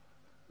Ekadasi.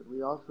 But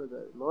we offer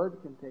the Lord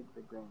can take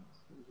the grains.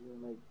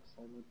 We make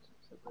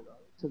separate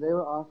offerings. So they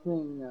were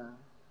offering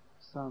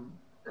some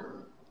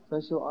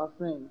special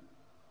offering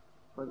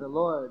for the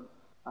Lord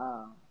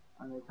on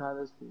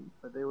Ekadasi,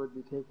 but they would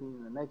be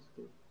taking the next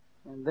day.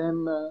 And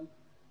then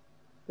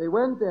they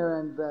went there,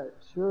 and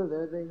sure,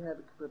 there they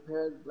had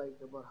prepared like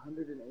about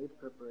 108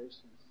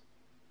 preparations.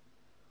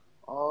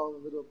 All the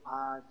little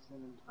pots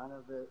and in front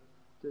of it,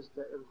 just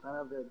in front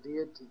of their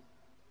deity.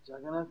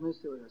 Jagannath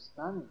Mishra was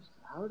astonished.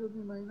 How did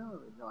he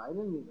know? No, I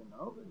didn't even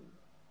know.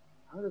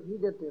 How did he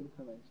get the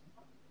information?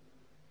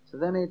 So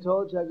then he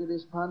told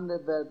Jagadish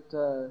Pandit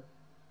that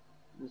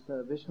this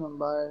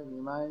Vishwambar,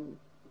 Nimai,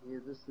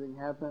 this thing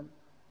happened.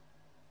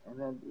 And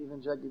then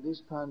even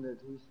Jagadish Pandit,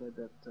 he said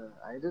that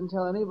I didn't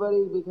tell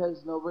anybody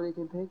because nobody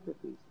can take the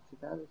feast. It's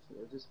Ekadasi.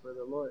 It's just for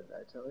the Lord.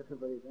 I tell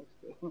everybody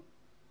next day.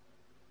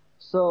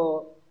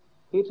 So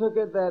he took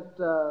it that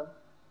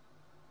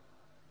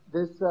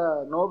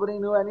nobody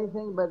knew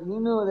anything, but he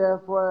knew,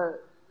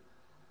 therefore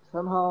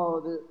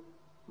somehow the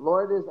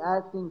Lord is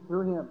acting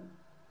through him,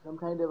 some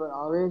kind of an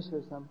avesh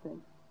or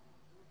something.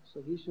 So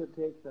he should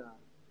take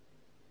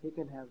he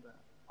can have the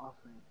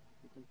offering.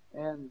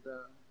 And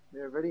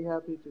they're very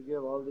happy to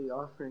give all the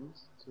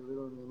offerings to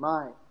little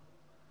Nimai.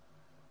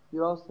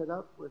 You all set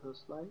up with those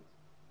slides?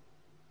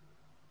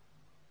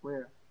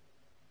 Where?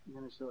 You're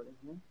going to show it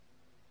in here?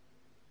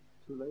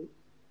 Too late?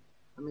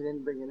 I mean,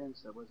 didn't bring it in,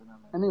 so it wasn't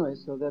on there. Anyway,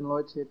 so then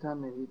Lord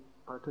Chaitanya, he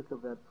partook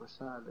of that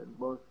prasad, and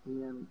both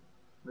he and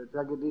the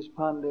Jagadish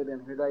Pandit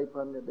and Hriday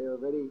Pandit, they were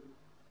very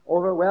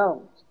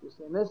overwhelmed. You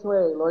see, in this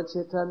way, Lord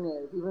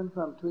Chaitanya, even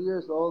from 2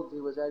 years old, he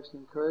was actually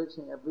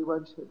encouraging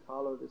everyone should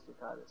follow this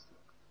Ekadasi.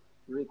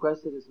 He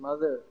requested his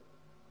mother,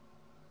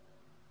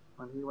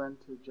 when he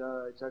went to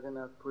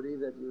Jagannath Puri,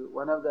 that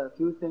one of the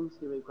few things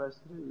he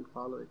requested, you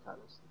follow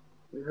Ekadasi.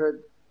 We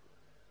heard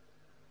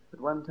at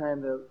one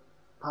time the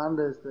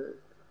Pandas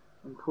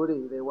in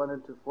Puri, they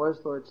wanted to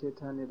force Lord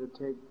Chaitanya to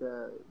take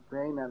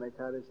grain on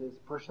Ekadasi. It's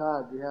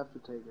prasad, you have to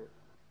take it.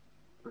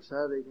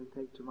 Prasad you can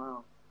take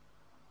tomorrow.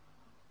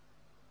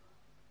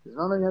 He said,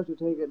 no, you have to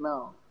take it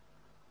now.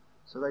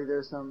 So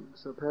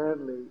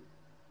apparently,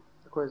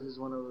 of course this is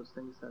one of those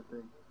things that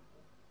the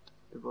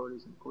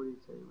devotees in Puri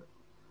say, but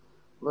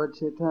Lord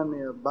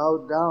Chaitanya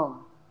bowed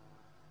down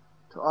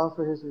to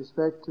offer his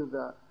respect to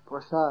the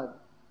prasad.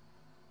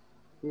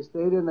 He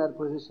stayed in that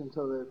position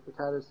till the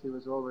Ekadasi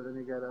was over, then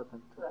he got up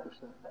and took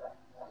prasad.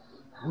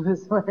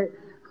 This way,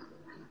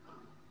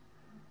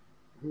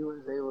 he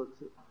was able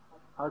to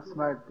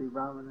outsmart the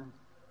Brahmanas.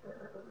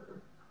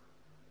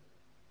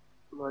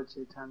 Lord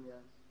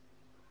Chaitanya,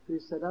 he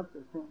set up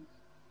the things.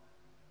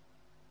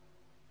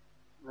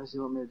 Unless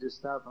you want me to just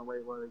stop and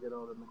wait while they get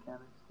all the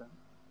mechanics done.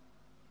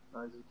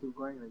 Or as you keep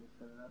going, they can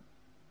set it up.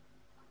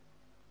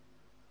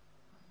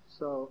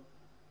 So,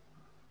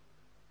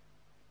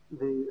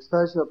 the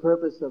special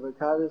purpose of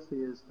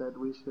Ekadasi is that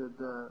we should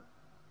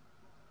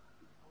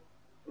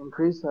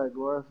increase our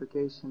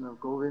glorification of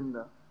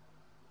Govinda.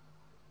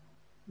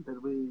 That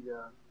we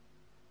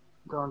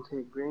don't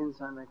take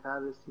grains on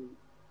Ekadasi.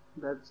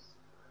 That's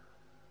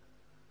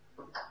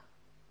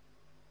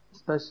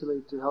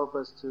especially to help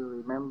us to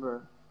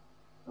remember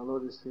the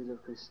lotus feet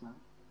of Krishna.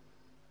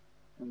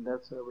 And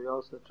that's why we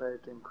also try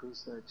to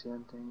increase our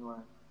chanting.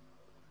 Or,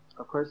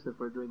 of course, if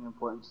we're doing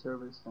important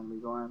service, then we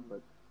go on,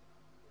 but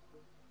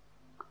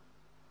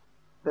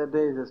that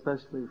day is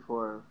especially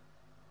for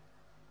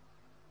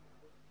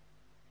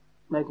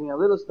making a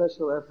little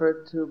special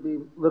effort to be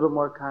a little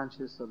more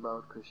conscious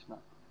about Krishna.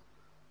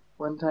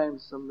 One time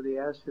somebody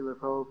asked Srila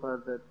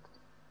Prabhupada that,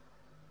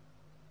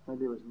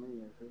 maybe it was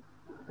me, I think.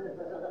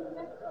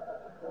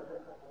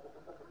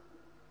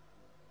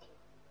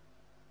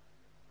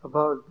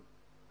 About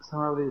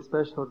some of these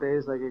special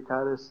days like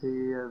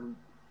Ekadasi and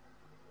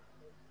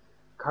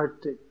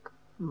Kartik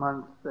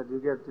month that you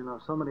get,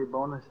 so many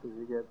bonuses.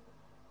 You get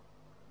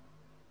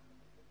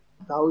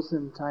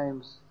 1,000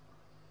 times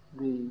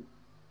 100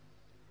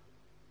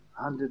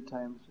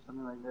 times, or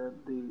something like that,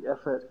 the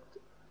effort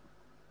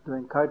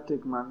during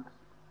Kartik month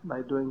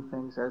by doing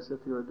things as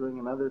if you were doing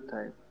another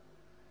time.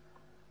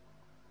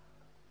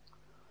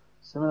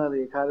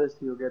 Similarly,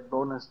 Ekadasi, you get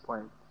bonus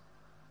points.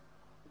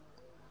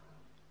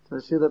 So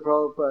Srila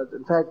Prabhupada,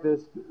 in fact,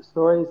 there's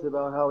stories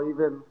about how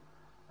even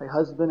a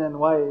husband and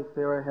wife,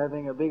 they were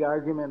having a big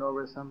argument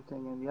over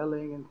something and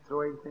yelling and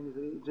throwing things,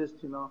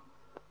 just,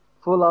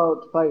 full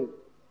out fight.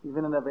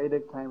 Even in the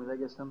Vedic times, I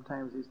guess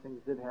sometimes these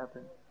things did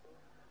happen.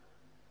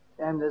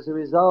 And as a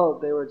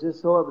result, they were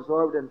just so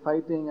absorbed in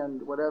fighting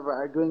and whatever,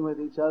 arguing with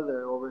each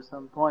other over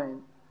some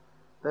point,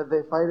 that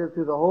they fought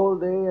through the whole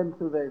day and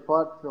they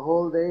fought the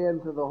whole day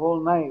and through the whole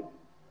night.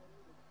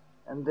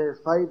 And their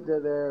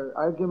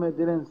argument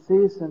didn't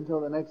cease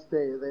until the next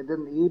day. They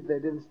didn't eat, they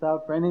didn't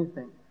stop for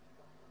anything.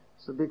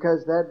 So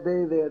because that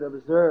day they had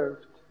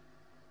observed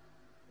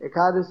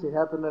Ekadasi,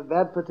 happened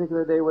that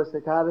particular day was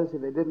Ekadasi,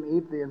 they didn't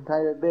eat the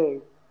entire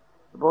day.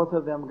 Both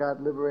of them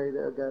got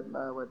liberated,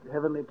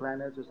 heavenly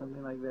planets or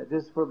something like that,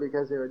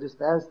 because they were just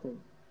fasting,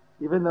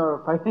 even though they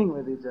were fighting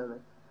with each other.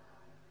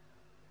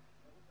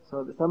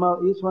 So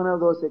somehow each one of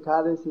those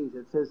Ekadasis,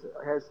 it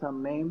has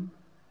some name.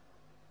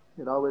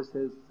 It always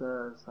says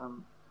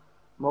some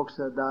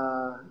Moksha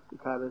Da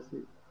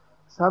Ekadasi.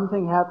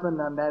 something happened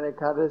on that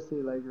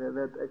Ekadasi, like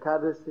that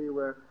Ekadasi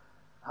where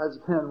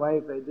husband and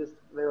wife,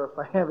 they were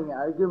having an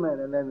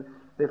argument and then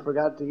they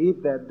forgot to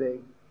eat that day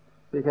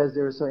because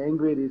they were so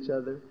angry at each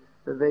other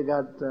that they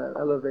got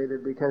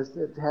elevated because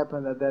it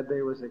happened that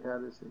day was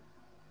Ekadasi.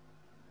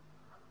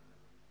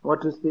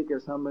 What to speak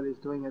if somebody's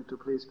doing it to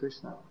please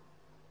Krishna?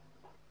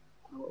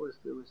 There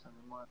was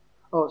something more.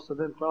 Oh, so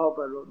then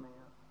Prabhupada wrote me.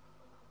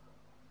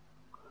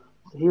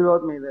 So he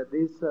wrote me that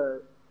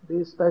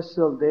these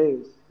special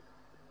days,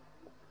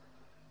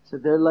 so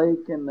they're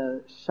like in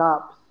the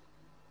shops,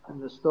 in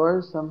the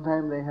stores,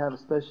 sometimes they have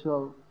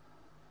special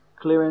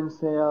clearance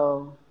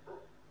sale,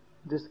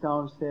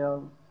 discount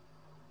sale.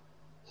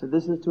 So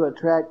this is to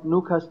attract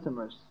new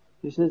customers.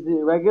 He says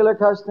the regular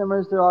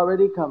customers, they're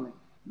already coming.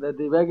 That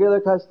the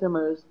regular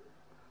customers,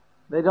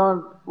 they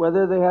don't,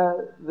 whether they have,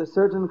 the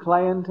certain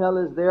clientele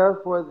is there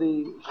for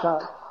the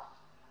shop.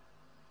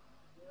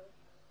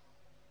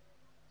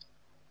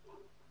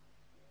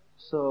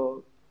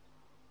 So,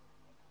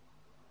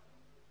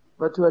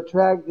 but to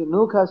attract the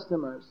new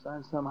customers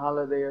on some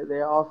holiday,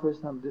 they offer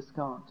some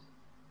discounts.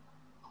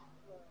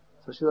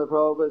 So Srila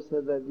Prabhupada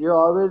said that you're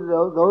already,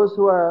 those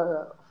who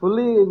are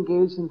fully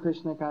engaged in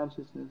Krishna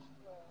consciousness,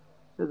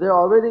 so they're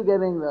already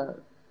getting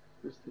the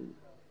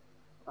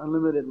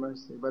unlimited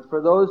mercy. But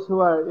for those who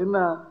are in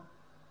the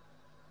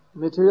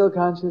material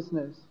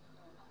consciousness,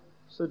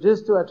 so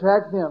just to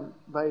attract them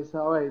by saying,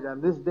 alright,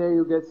 on this day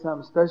you get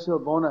some special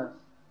bonus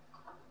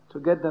to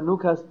get the new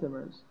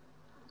customers.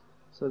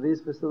 So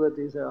these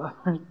facilities are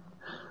offered.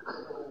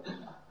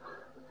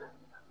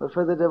 But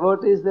for the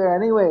devotees, they're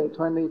anyway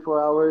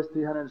 24 hours,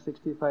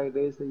 365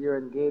 days a year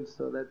engaged,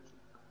 so it's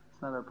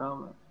not a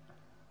problem.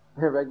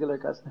 They're a regular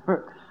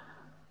customer.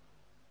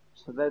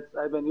 So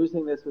I've been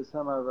using this with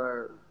some of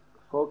our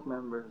folk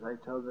members. I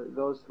tell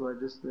those who are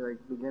just like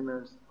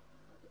beginners,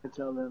 I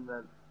tell them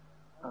that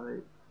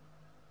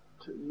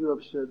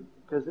you should,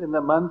 because in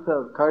the month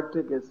of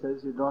Kartik it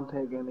says you don't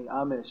take any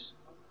Amish.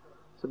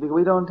 So because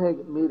we don't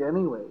take meat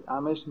anyway.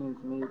 Amish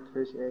means meat,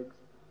 fish, eggs.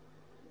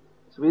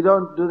 So we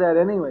don't do that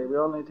anyway.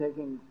 We're only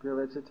taking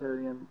pure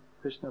vegetarian,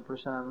 Krishna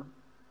Prashanam,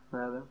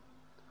 rather.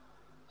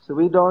 So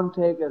we don't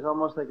take, as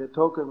almost like a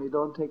token, we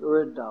don't take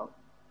urd dal.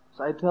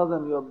 So I tell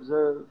them you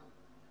observe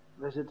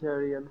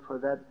vegetarian for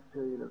that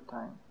period of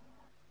time,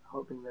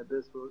 hoping that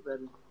this will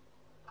then,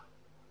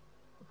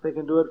 if they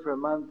can do it for a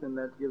month, then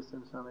that gives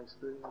them some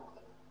experience.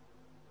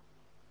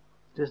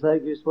 Just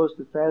like you're supposed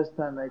to fast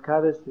on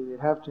Ekadasi, you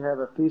have to have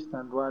a feast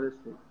on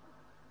Dwadasi.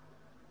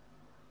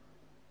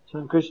 So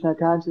in Krishna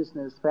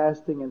consciousness,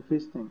 fasting and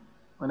feasting,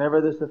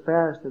 whenever there's a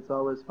fast, it's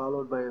always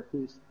followed by a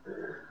feast.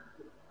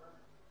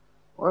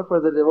 Or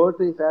for the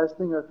devotee,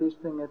 fasting or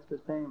feasting, it's the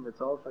same. It's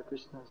all for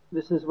Krishna.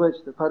 This is which?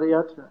 The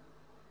Padayatra.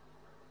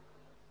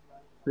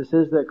 This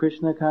is the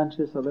Krishna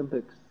Conscious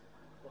Olympics.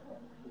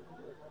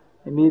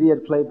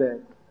 Immediate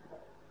playback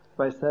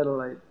by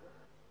satellite.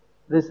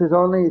 This is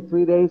only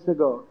 3 days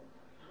ago.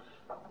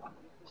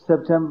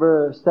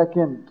 September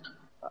 2nd.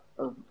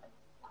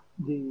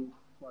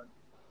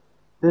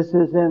 This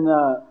is in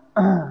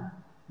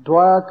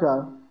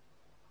Dwarka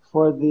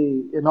for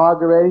the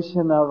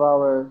inauguration of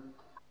our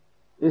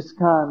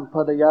ISKCON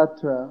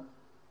Padayatra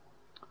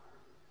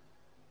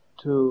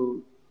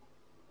to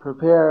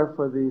prepare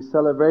for the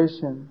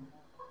celebration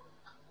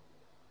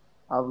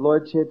of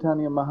Lord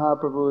Chaitanya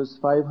Mahaprabhu's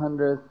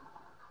 500th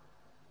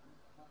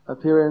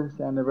appearance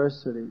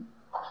anniversary.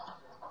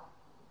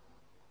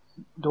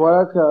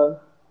 Dwarka,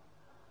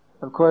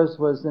 of course,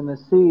 was in the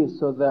sea,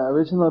 so the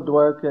original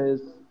Dwarka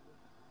is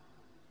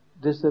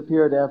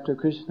disappeared after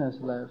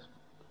Krishna's left.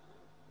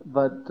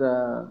 But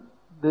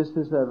this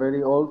is a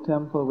very old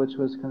temple which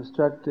was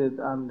constructed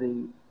on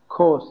the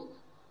coast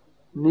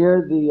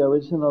near the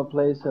original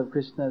place of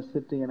Krishna's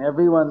city, and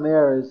everyone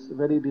there is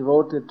very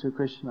devoted to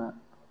Krishna.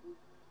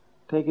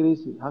 Take it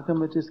easy. How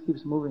come it just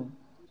keeps moving?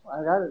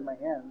 I got it in my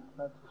hand,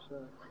 not for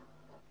sure.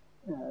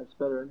 Yeah, it's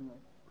better anyway.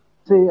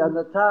 See, on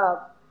the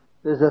top,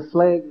 there's a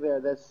flag there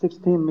that's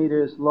 16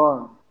 meters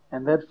long,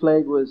 and that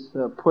flag was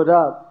put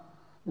up.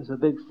 There's a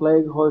big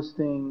flag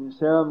hosting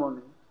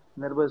ceremony,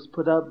 and that was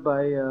put up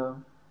by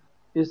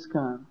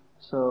ISKCON.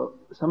 So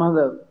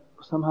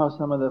somehow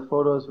some of the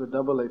photos were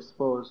double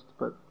exposed,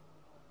 but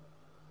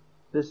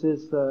this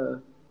is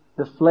the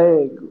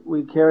flag.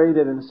 We carried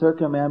it and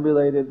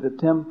circumambulated the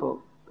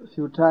temple a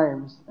few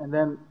times, and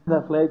then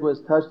the flag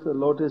was touched the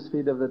lotus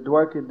feet of the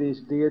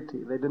Dwarkadish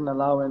deity. They didn't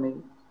allow any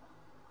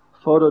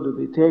photo to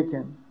be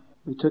taken.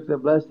 We took the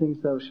blessings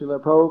of Srila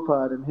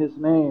Prabhupada in his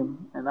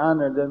name and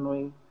honor,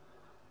 then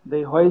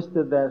they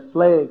hoisted that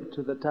flag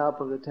to the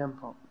top of the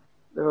temple.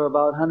 There were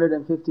about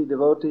 150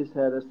 devotees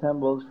had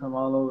assembled from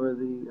all over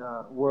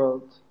the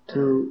world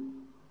to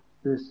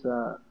this.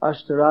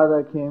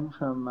 Ashtarada came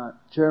from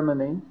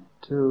Germany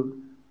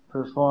to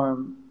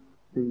perform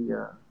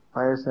the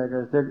fire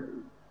sacrifice.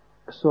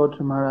 Sotra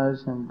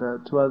Maharaj and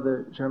 2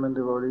 other German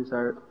devotees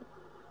are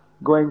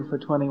going for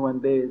 21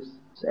 days.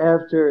 So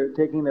after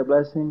taking the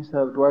blessings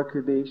of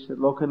Dwarkadish,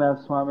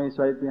 Lokanath Swami is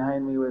right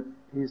behind me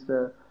he's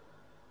the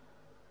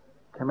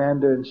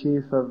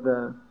Commander-in-Chief of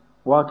the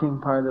walking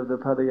part of the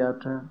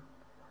Padayatra.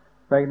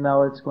 Right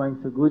now it's going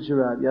through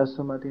Gujarat.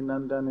 Yasomati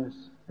Nandan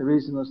is the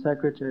regional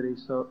secretary.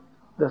 So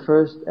the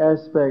first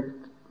aspect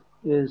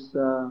is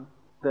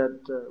that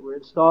we're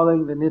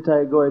installing the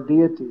Nitai Gaur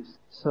deities.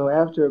 So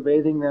after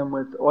bathing them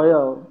with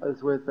oil,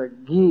 as with a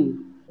ghee,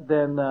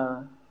 then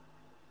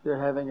they're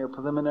having a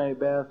preliminary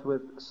bath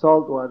with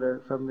salt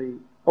water from the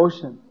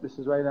ocean. This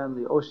is right on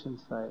the ocean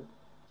side.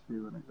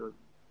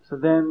 So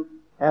then,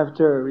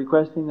 after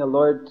requesting the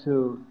Lord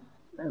to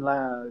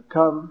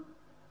come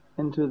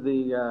into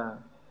the,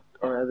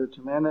 or rather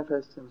to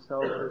manifest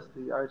himself as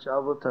the Arch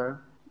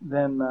Avatar,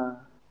 then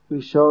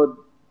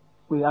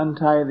we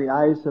untie the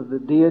eyes of the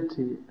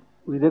deity.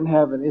 We didn't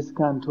have an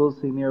ISKCON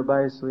Tulsi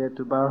nearby, so we had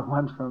to borrow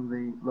one from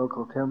the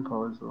local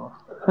temple as well.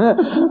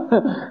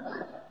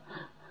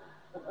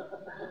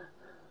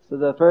 So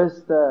the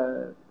first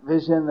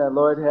vision the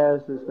Lord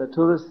has is the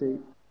Tulsi.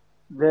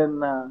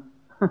 Then I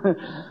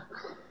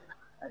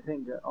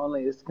think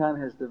only ISKCON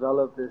has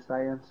developed the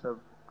science of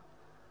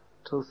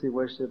Tulsi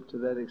worship to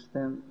that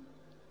extent.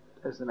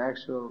 There's an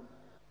actual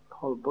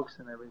whole books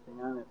and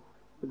everything on it.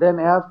 But then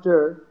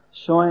after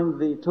showing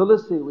the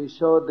Tulsi, we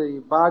showed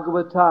the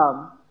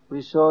Bhagavatam,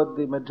 we showed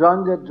the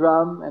Madranga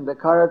drum and the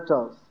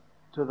Karatas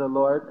to the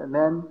Lord, and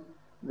then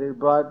they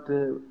brought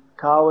the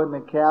cow and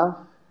the calf,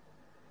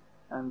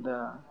 and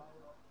the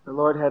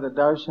Lord had a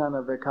darshan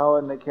of the cow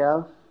and the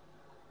calf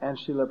and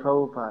Srila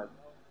Prabhupada.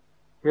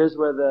 Here's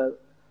where the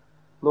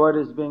Lord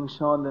is being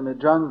shown the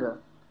Madranga.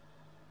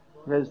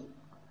 Because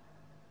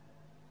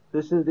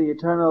this is the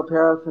eternal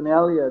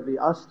paraphernalia, the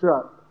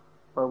astra,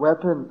 or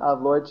weapon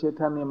of Lord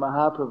Chaitanya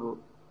Mahaprabhu.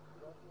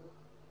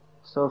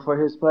 So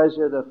for his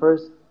pleasure, the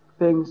first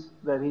things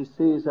that he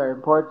sees are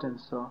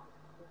important. So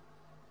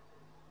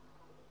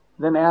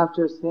then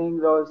after seeing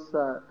those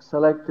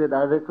selected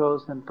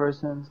articles and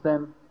persons,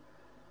 then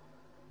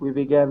we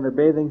began the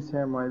bathing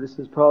ceremony. This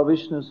is Prabhu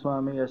Vishnu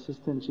Swami,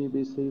 Assistant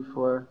GBC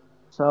for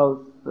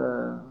South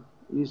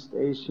East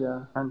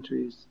Asia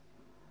countries.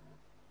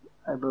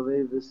 I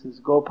believe this is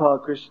Gopal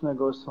Krishna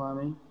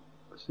Goswami,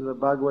 Srila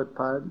Bhagavad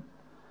Pad,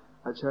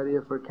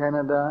 Acharya for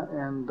Canada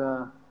and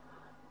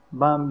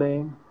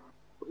Bombay,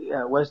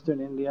 Western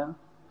India,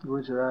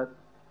 Gujarat.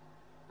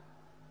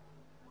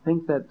 I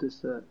think that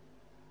this is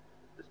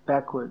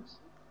backwards.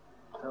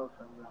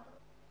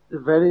 The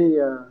very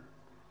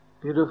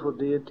beautiful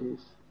deities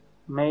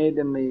made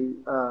in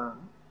the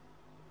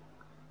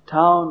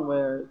town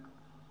where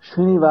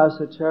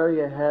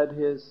Srinivasacharya had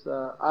his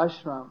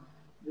ashram.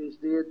 These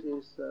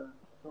deities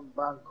from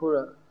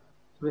Bankura.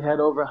 We had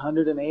over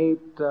 108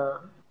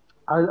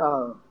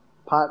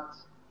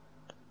 pots,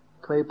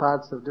 clay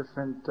pots of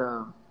different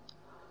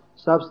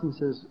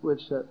substances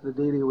which the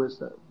deity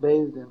was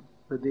bathed in.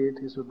 The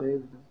deities were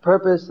bathed in.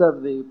 Purpose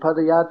of the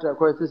Padayatra, of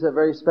course, this is a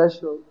very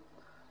special.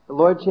 The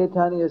Lord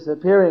Chaitanya is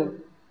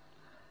appearing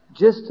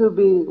just to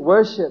be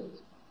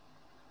worshipped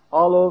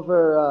all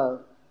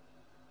over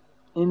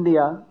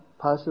India,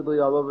 possibly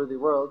all over the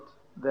world.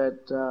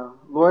 That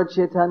Lord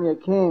Chaitanya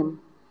came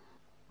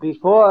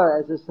before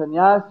as a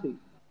sannyasi,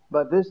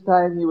 but this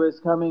time he was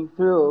coming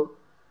through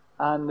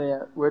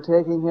we're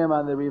taking him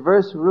on the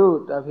reverse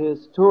route of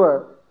his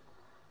tour,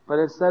 but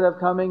instead of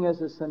coming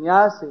as a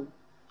sannyasi,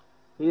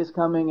 he is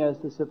coming as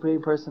the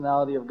Supreme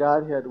Personality of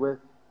Godhead with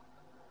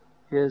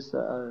his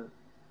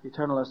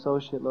eternal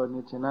associate Lord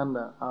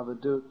Nityananda,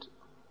 Avadut.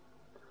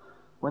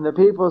 When the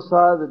people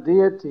saw the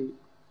deity,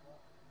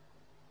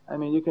 I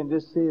mean, you can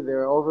just see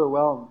they're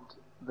overwhelmed.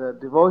 The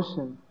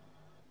devotion,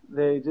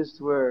 they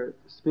just were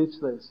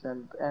speechless,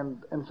 and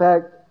in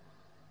fact,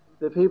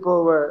 the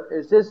people were.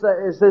 It's just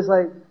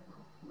like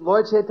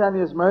Lord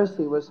Chaitanya's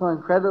mercy was so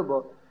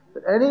incredible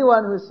that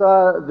anyone who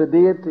saw the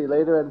deity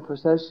later in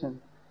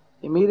procession,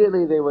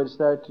 immediately they would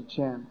start to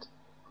chant.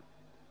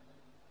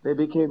 They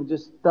became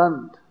just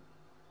stunned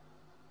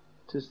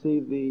to see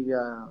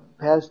the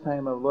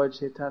pastime of Lord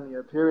Chaitanya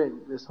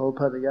appearing this whole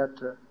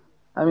Padayatra.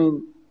 I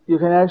mean, you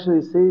can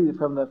actually see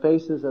from the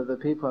faces of the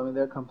people, I mean,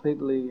 they're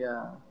completely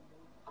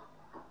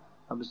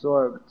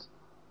absorbed.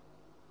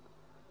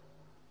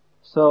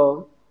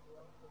 So,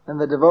 and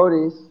the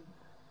devotees,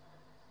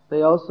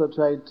 they also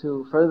tried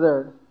to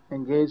further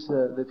engage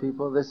the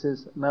people. This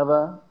is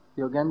Nava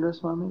Yogendra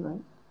Swami,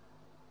 right?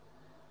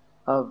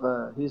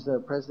 He's the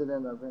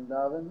president of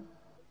Vrindavan.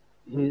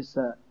 He's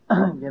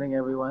getting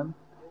everyone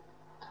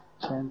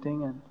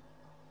chanting. And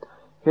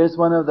here's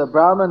one of the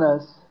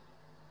brahmanas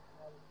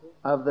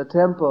of the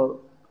temple.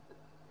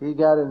 He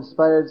got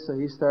inspired, so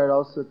he started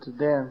also to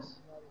dance.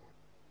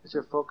 Is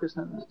your focus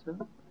on this too?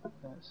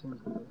 Yeah, it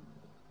seems good.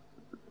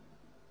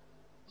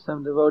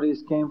 Some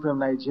devotees came from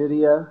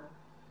Nigeria,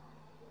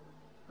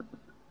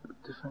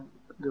 different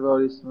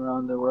devotees from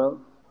around the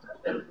world.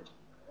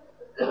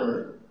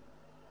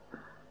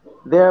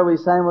 There we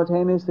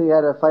simultaneously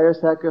had a fire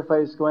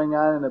sacrifice going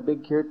on and a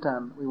big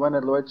kirtan. We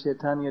wanted Lord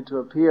Chaitanya to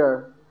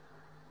appear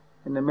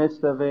in the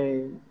midst of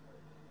a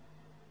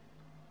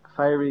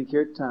fiery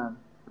kirtan.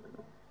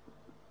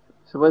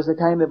 So it was a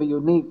kind of a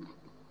unique,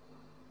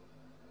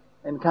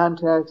 in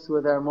contrast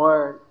with our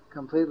more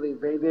completely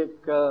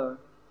Vedic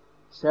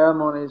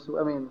ceremonies,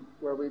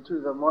 where we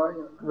do the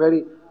more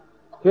ready.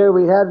 Here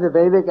we had the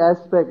Vedic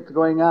aspect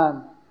going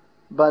on,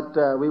 but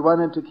we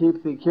wanted to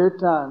keep the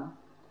kirtan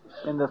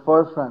in the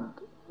forefront,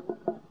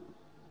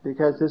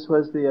 because this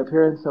was the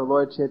appearance of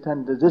Lord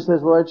Chaitanya. Just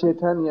as Lord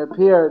Chaitanya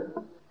appeared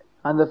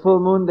on the full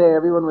moon day,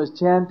 everyone was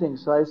chanting.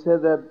 So I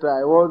said that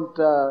I won't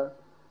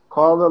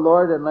call the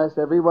Lord unless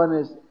everyone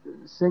is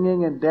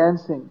singing and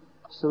dancing.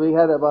 So we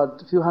had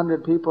about a few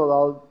hundred people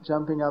all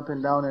jumping up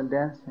and down and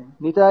dancing.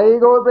 Nitai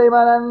Gaur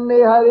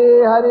Premanande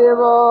Hare Hare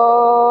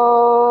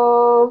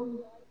Bo.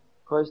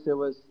 Of course, there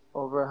was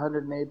over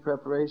 108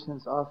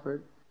 preparations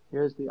offered.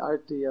 Here's the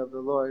arti of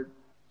the Lord,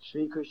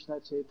 Sri Krishna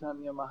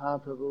Chaitanya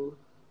Mahaprabhu,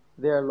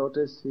 their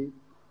lotus feet,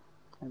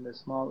 and the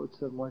small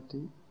Utsav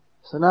Murti.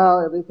 So now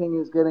everything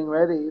is getting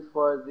ready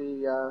for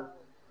the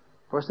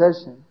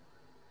procession.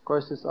 Of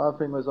course, this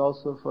offering was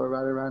also for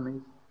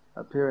Radharani's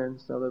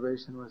appearance.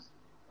 Celebration was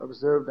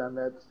observed on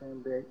that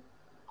same day.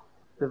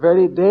 The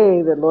very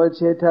day that Lord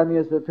Chaitanya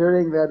is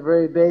appearing, that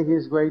very day he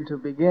is going to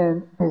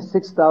begin his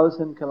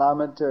 6,000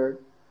 kilometer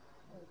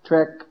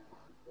trek,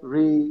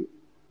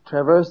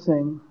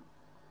 traversing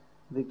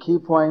the key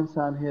points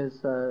on his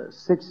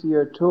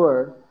 6-year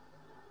tour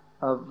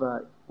of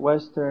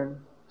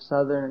western,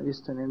 southern, and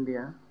eastern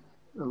India.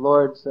 The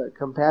Lord's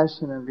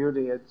compassion and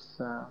beauty,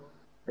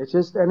 it's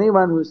just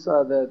anyone who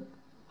saw that,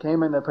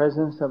 came in the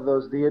presence of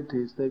those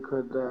deities, they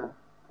could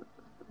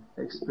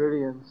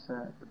experience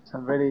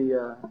some very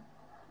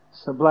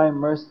sublime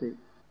mercy.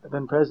 I've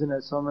been present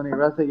at so many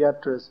Ratha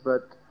Yatras,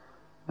 but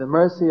the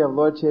mercy of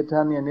Lord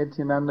Chaitanya and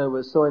Nityananda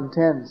was so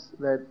intense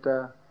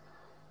that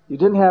you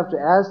didn't have to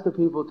ask the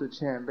people to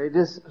chant. They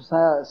just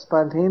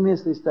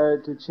spontaneously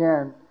started to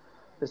chant.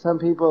 Some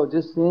people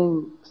just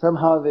seeing,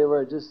 somehow they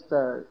were just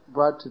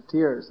brought to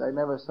tears. I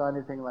never saw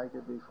anything like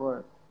it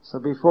before. So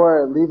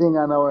before leaving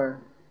on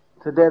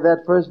today,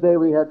 that first day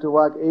we had to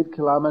walk 8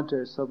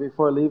 kilometers. So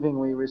before leaving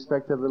we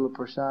respected a little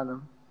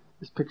prasadam.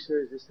 This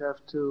picture, you just have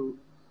to,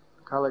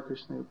 Kala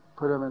Krishna,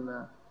 put them in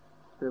the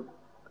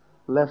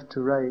left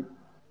to right.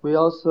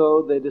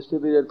 They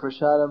distributed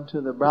prasadam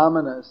to the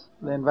brahmanas.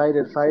 They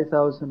invited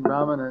 5,000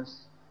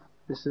 brahmanas.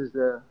 This is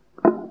a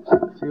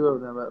few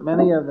of them, but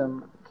many of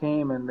them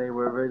came and they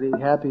were very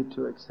happy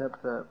to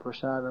accept the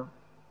prasadam.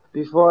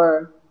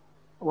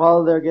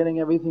 While they're getting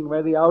everything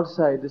ready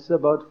outside, this is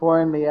about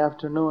 4 in the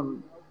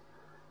afternoon,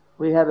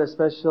 we had a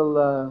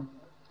special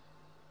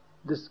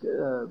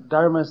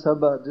Dharma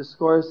Sabha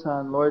discourse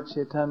on Lord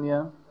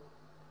Chaitanya.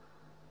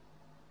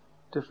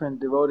 Different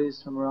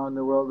devotees from around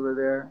the world were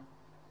there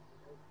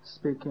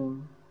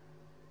speaking.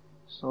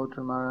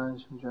 Sotra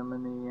Maharaj from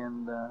Germany,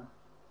 and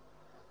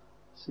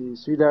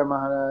Sridhar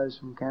Maharaj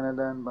from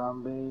Canada and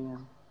Bombay,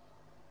 and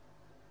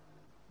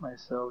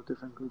myself,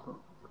 different people.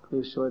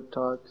 Very short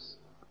talks.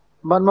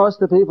 But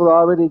most of the people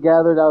already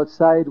gathered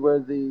outside where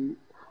the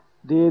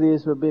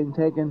deities were being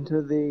taken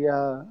to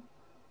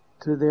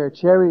their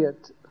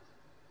chariot,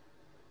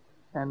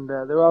 and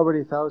there were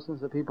already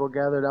thousands of people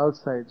gathered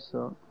outside.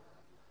 So,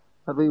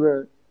 but we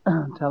were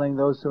telling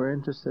those who were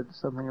interested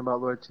something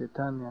about Lord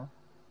Chaitanya.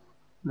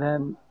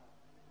 Then,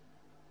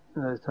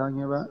 what I was telling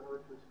you about?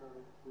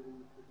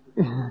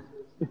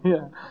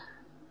 Yeah.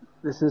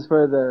 This is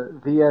for the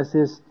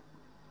VSist.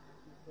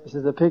 This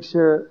is a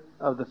picture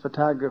of the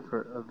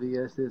photographer of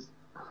VSist.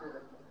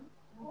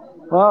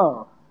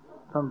 Wow,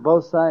 from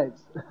both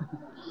sides.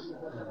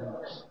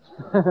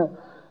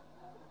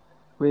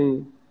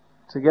 We,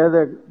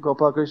 together,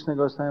 Gopal Krishna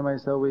Goswami and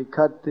myself, we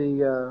cut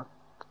the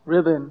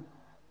ribbon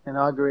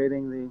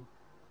inaugurating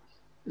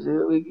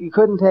you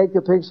couldn't take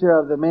the picture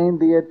of the main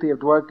deity of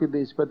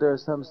Dwarkadish, but there are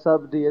some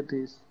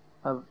sub-deities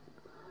of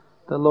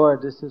the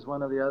Lord. This is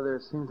one of the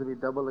others. Seems to be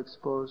double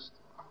exposed.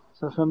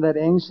 So from that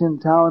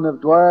ancient town of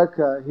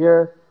Dwarka,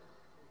 here,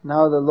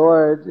 now the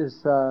Lord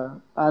is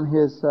on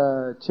his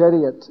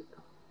chariot,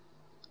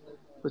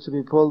 which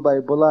will be pulled by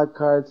bullock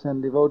carts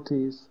and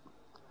devotees.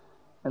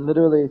 And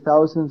literally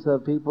thousands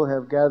of people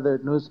have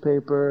gathered,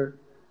 newspaper,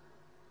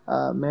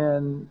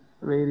 men,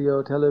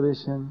 radio,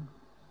 television.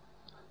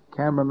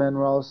 Cameramen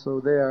were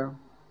also there.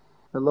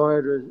 The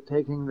Lord was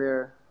taking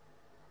their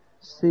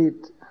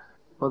seat,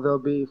 well, they'll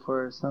be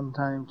for some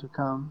time to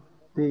come.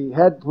 The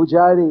head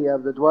pujari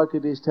of the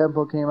Dwarkadish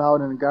temple came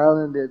out and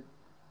garlanded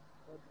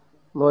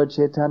Lord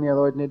Chaitanya,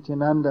 Lord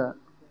Nityananda,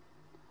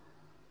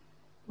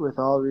 with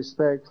all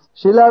respect.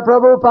 Srila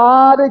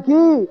Prabhupada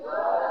ki!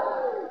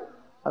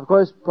 Of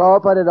course,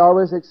 Prabhupada had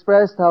always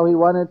expressed how he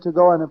wanted to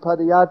go on a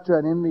padayatra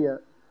in India.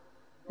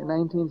 In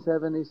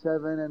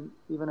 1977 and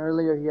even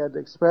earlier he had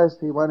expressed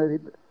he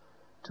wanted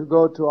to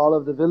go to all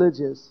of the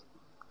villages.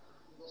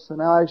 So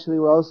now actually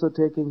we're also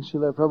taking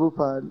Srila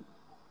Prabhupada,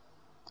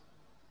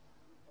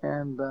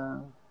 and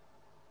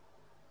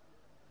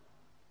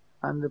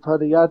on the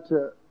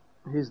padayatra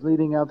he's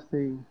leading up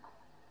the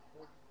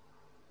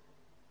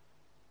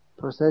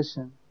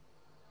procession,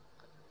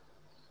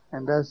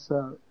 and that's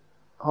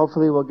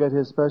hopefully we'll get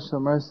his special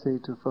mercy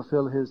to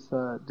fulfill his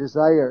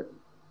desire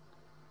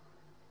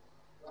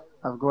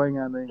of going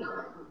on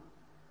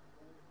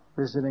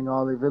visiting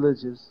all the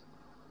villages.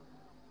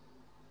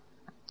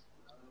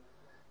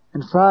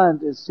 In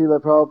front is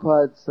Srila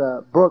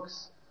Prabhupada's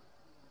books,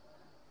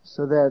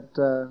 so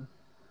that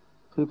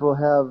people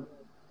have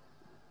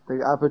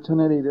the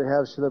opportunity to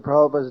have Srila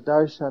Prabhupada's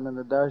darshan and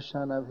the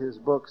darshan of his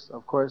books.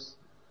 Of course,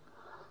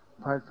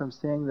 apart from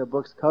seeing the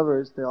books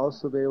covers, they'll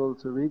also be able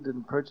to read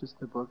and purchase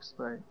the books.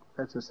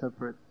 That's a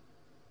separate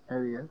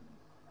area.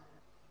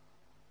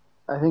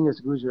 I think it's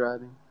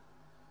Gujarati,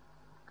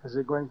 because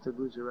they're going to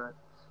Gujarat.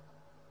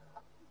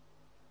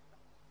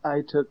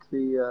 I took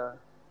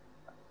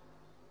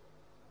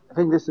I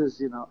think this is,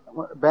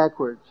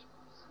 backwards.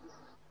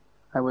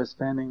 I was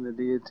fanning the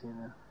deity in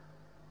the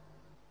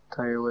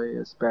entire way.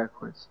 It's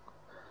backwards.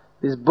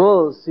 These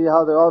bulls, see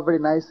how they're all very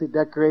nicely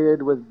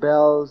decorated with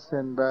bells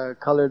and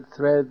colored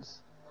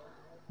threads.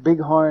 Big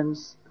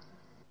horns.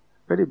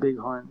 Pretty big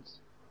horns.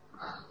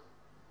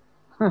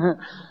 But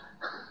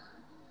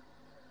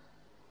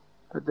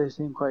they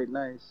seem quite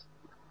nice.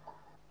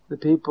 The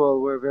people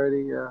were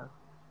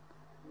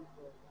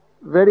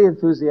very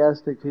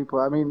enthusiastic people.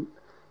 I mean,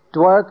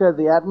 Dwarka,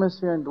 the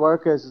atmosphere in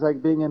Dwarka is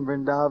like being in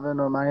Vrindavan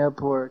or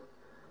Mayapur.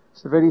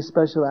 It's a very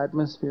special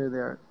atmosphere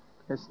there.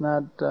 It's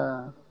not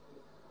an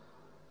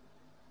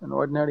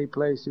ordinary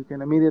place. You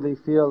can immediately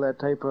feel that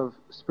type of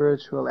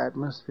spiritual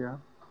atmosphere.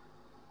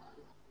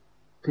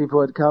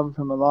 People had come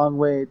from a long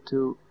way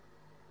to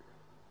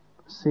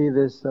see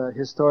this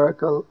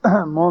historical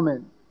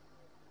moment.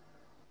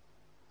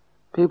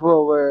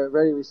 People were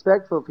very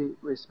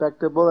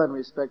respectable and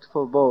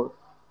respectful both.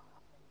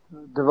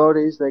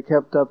 Devotees, they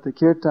kept up the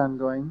kirtan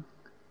going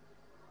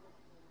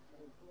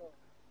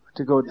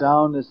to go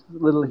down this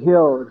little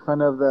hill in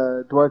front of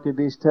the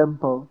Dwarkadish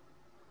temple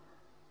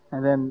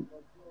and then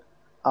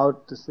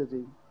out the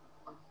city.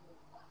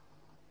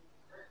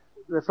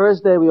 The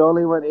first day we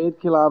only went 8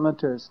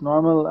 kilometers.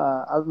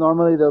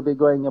 Normally they'll be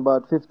going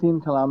about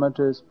 15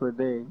 kilometers per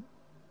day.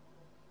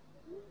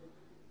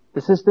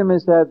 The system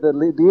is that the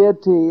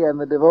deity and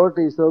the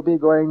devotees, they'll be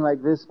going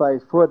like this by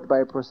foot,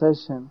 by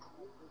procession.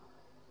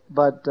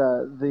 But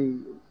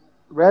the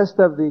rest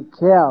of the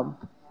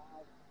camp,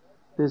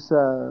 this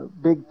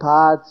big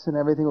pots and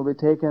everything will be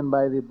taken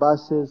by the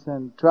buses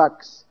and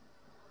trucks.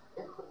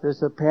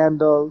 There's a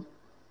pandal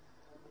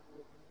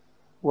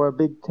or a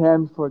big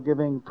tent for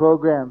giving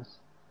programs.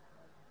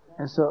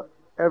 And so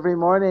every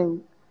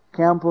morning,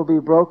 camp will be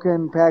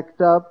broken,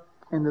 packed up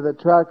into the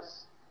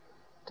trucks,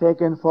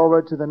 taken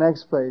forward to the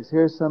next place.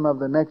 Here's some of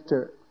the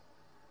nectar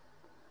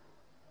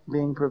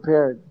being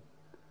prepared.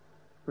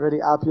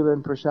 Very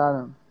opulent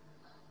prasadam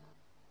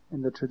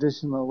in the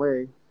traditional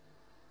way.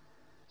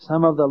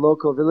 Some of the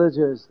local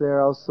villagers,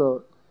 they're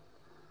also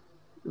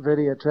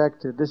very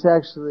attracted. This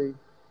actually,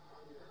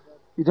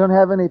 you don't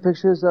have any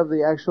pictures of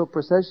the actual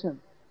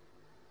procession?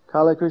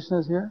 Kala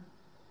Krishna's here?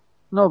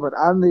 No, but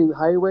on the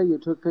highway you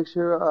took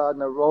picture on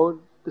the road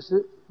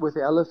with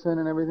the elephant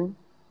and everything?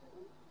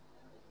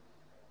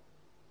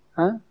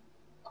 Huh?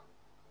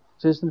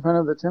 Just in front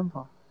of the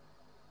temple.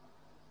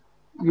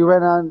 You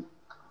went on,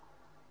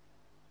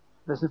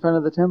 that's in front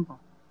of the temple.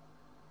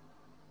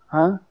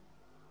 Huh?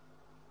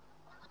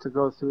 To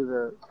go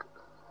through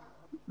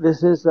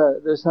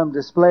there's some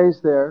displays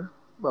there,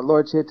 but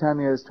Lord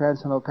Chaitanya's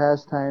transcendental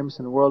pastimes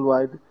and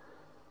worldwide,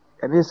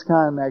 and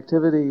ISKCON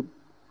activity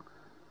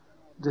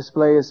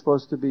display is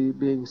supposed to be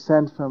being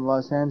sent from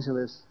Los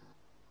Angeles.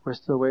 We're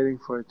still waiting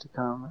for it to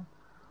come.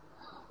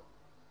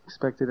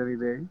 Expected any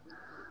day.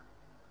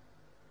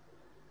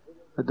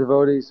 The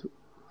devotees,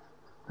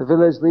 the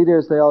village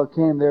leaders, they all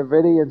came. They're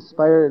very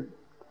inspired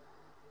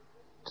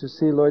to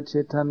see Lord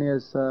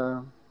Chaitanya's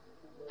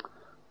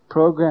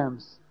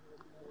programs.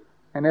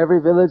 And every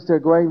village they're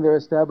going, they're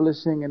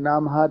establishing a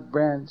Namhat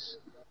branch.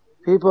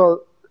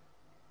 People,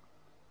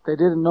 they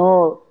didn't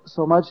know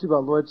so much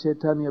about Lord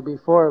Chaitanya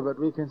before, but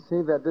we can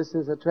see that this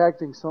is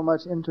attracting so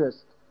much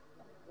interest.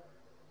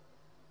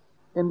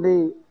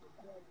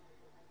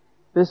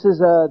 This is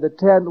the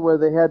tent where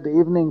they had the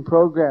evening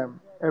program.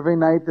 Every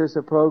night there's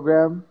a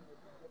program.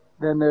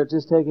 Then they're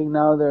just taking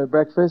now their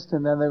breakfast,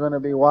 and then they're going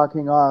to be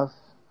walking off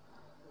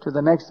to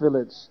the next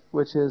village,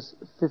 which is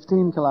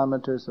 15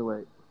 kilometers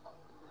away.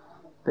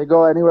 They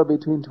go anywhere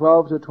between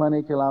 12 to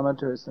 20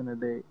 kilometers in a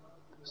day.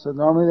 So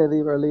normally they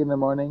leave early in the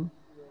morning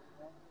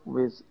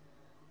with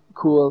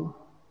cool.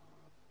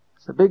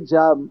 It's a big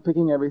job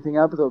picking everything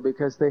up though,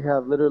 because they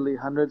have literally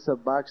hundreds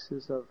of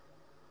boxes of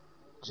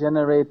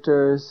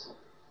generators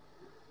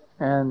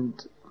and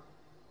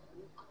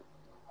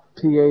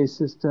PA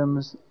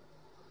systems.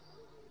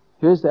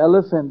 Here's the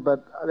elephant,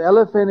 but the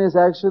elephant is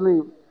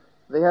actually,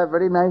 they have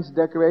very nice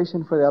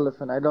decoration for the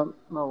elephant. I don't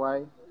know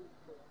why.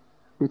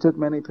 We took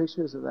many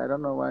pictures of that. I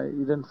don't know why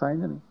you didn't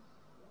find any.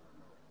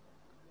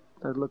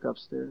 I'd look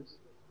upstairs.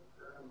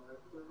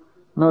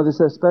 No, this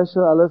is a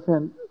special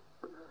elephant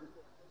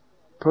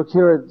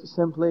procured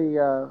simply,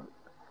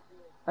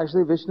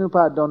 actually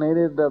Vishnupad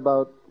donated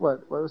about,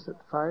 what was it,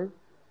 5?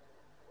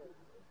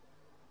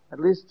 At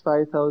least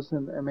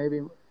 5,000 and maybe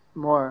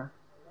more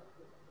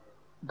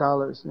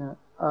dollars, yeah.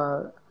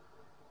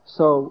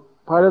 So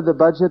part of the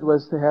budget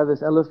was to have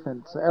this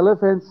elephant. So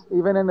elephants,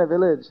 even in the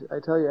village, I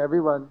tell you,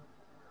 everyone,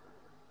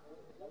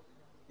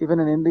 Even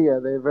in India,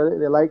 they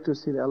like to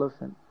see the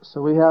elephant.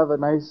 So we have a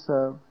nice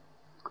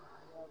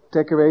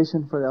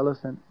decoration for the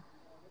elephant.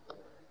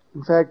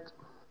 In fact,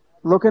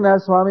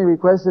 Lokanath Swami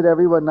requested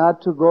everyone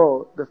not to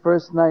go the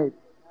first night.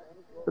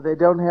 But they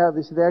don't have,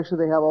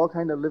 they have all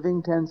kind of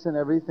living tents and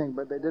everything,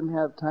 but they didn't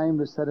have time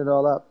to set it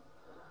all up.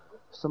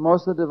 So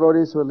most of the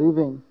devotees were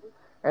leaving.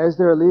 As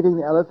they were leaving,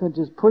 the elephant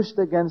just pushed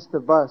against the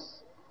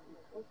bus.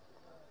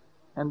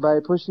 And by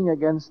pushing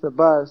against the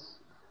bus,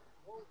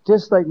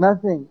 just like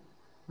nothing,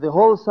 the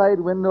whole side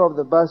window of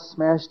the bus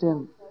smashed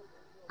in.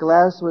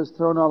 Glass was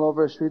thrown all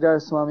over Sridhar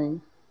Swami.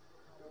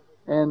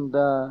 And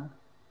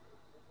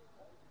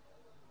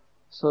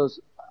so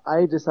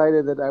I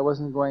decided that I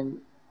wasn't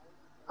going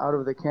out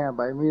of the camp.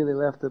 I immediately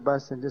left the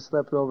bus and just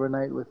slept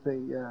overnight with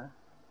the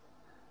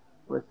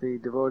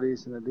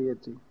devotees and the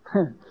deity.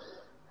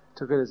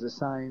 Took it as a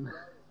sign.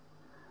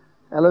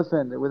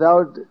 Elephant,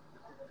 without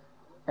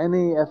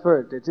any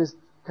effort, it just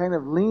kind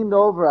of leaned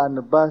over on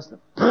the bus.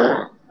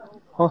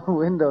 Whole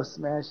window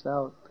smashed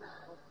out.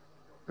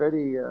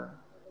 Very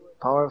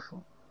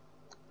powerful.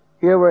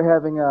 Here we're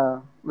having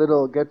a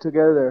little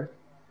get-together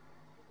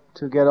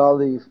to get all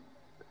the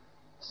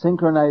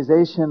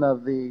synchronization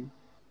of the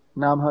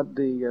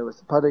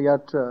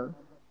Padayatra.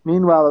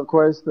 Meanwhile, of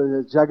course,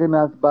 the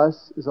Jagannath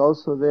bus is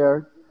also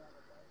there,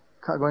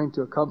 going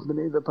to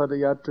accompany the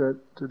Padayatra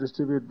to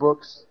distribute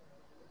books.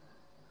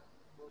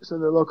 So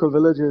the local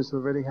villagers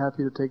were very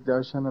happy to take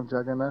darshan of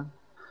Jagannath.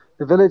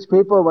 The village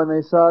people, when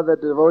they saw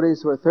that the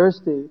devotees were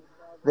thirsty,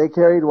 they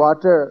carried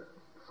water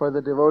for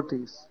the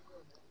devotees.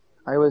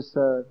 I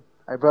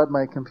brought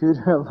my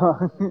computer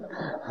along.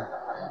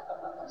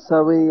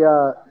 So we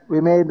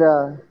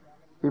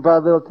brought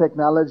a little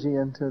technology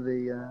into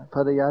the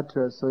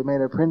Padayatra. So we made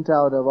a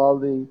printout of all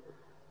the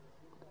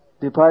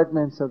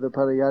departments of the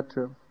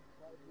Padayatra,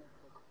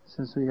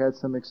 since we had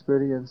some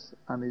experience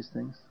on these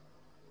things.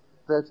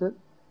 That's it?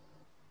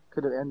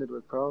 Could have ended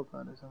with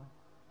Prabhupada or something.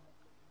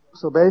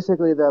 So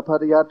basically the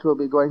Padayatra will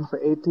be going for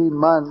 18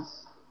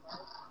 months.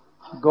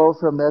 Go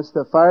from that's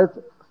the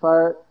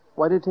far.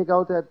 Why did you take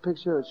out that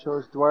picture? It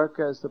shows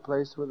Dwarka as the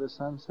place where the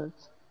sun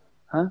sets.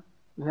 Huh?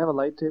 You have a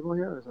light table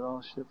here, or is it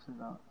all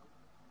shifted out?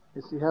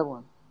 Yes, you have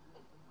one.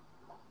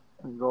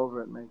 We can go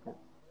over it and make it.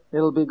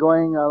 It'll be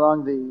going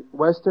along the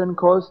western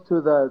coast to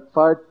the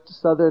far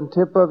southern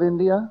tip of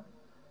India,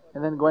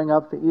 and then going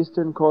up the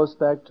eastern coast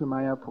back to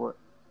Mayapur.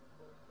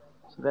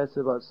 So that's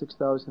about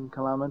 6,000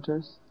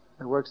 kilometers.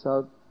 It works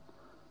out,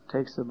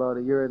 takes about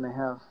a year and a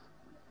half.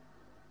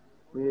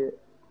 We're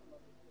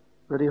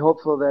pretty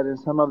hopeful that in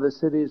some of the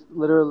cities,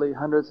 literally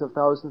hundreds of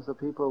thousands of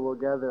people will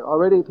gather.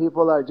 Already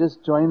people are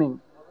just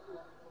joining.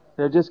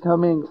 They're just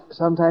coming.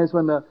 Sometimes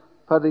when the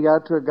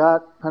Padayatra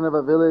got kind of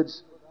a village,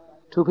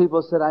 2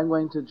 people said, I'm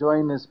going to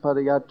join this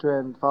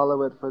Padayatra and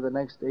follow it for the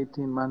next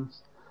 18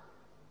 months.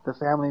 The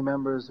family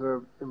members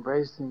were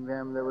embracing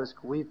them. There was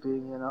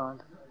weeping,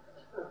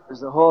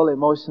 There's a whole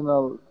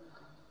emotional,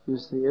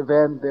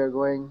 event. They're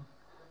going.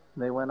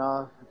 They went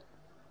off,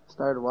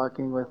 started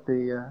walking with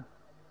the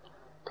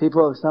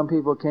people. Some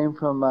people came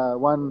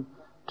from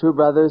 2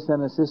 brothers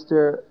and a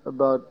sister,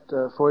 about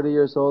 40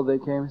 years old. They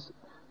came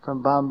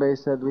from Bombay,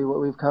 said,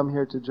 we've come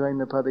here to join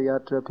the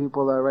Padayatra.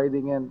 People are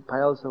writing in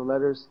piles of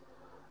letters.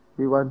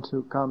 We want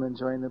to come and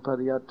join the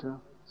Padayatra.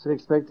 So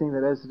expecting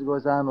that as it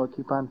goes on, we'll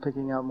keep on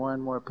picking out more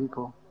and more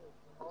people.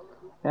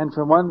 And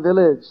from one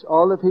village,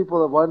 all the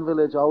people of one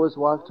village always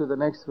walk to the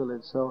next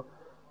village. So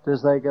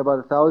there's like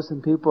about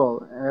 1,000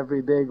 people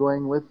every day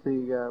going with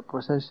the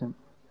procession.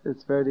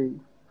 It's very,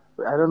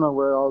 I don't know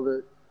where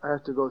I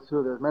have to go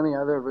through. There's many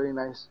other very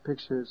nice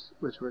pictures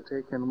which were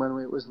taken when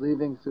we was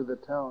leaving through the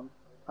town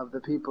of the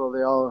people.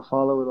 They all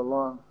followed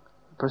along.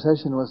 The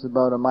procession was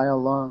about a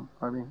mile long,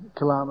 a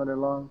kilometer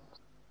long.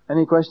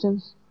 Any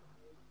questions?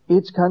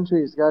 Each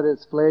country's got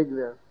its flag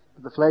there.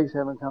 The flags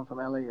haven't come from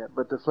LA yet,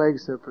 but the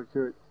flags are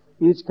procured.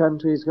 Each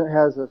country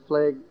has a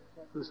flag.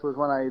 This was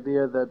one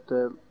idea that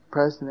the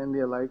press in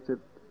India liked it,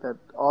 that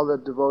all the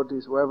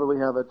devotees, wherever we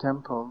have a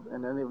temple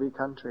in every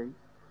country,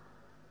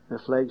 the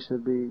flag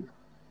should be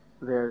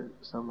there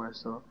somewhere.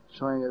 So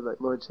showing it like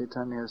Lord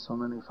Chaitanya has so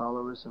many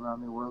followers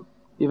around the world.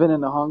 Even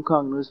in the Hong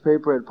Kong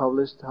newspaper, it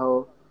published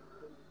how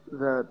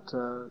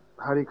that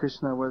Hare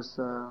Krishna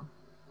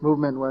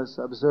movement was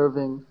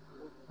observing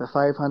the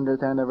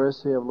 500th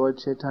anniversary of Lord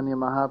Chaitanya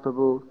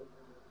Mahaprabhu,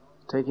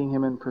 taking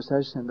him in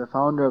procession. The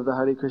founder of the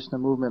Hare Krishna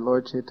movement,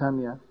 Lord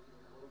Chaitanya,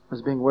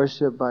 was being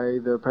worshipped by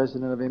the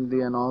President of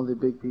India and all the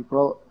big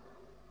people,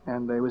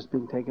 and they was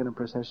being taken in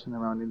procession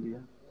around India.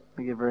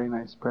 They give very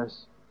nice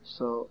press.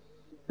 So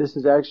this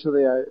is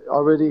actually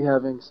already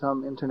having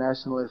some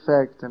international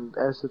effect, and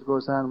as it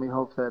goes on, we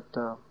hope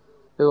that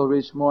it will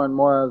reach more and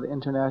more of the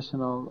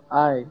international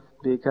eye,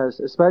 because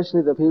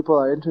especially the people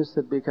are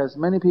interested, because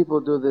many people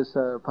do this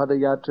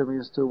Padayatra,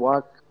 means to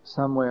walk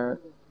somewhere.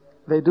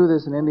 They do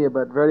this in India,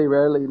 but very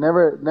rarely.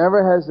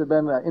 Never has there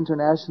been an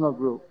international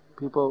group,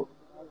 people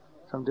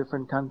from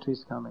different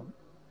countries coming.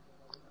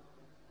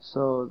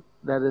 So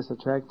that is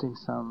attracting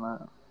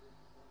some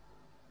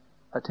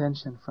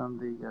attention from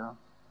the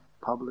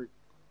public.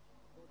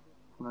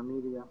 on the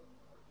media.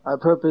 Our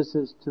purpose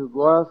is to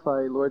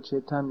glorify Lord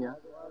Chaitanya.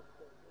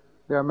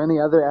 There are many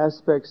other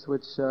aspects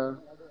which in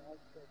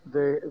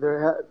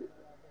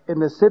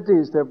the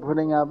cities they're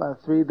putting up a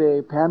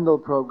 3-day pandal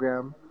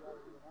program,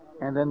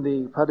 and then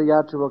the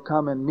Padayatra will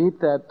come and meet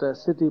that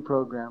city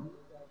program.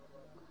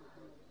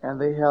 And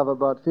they have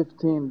about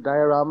 15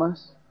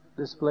 dioramas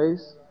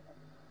displays,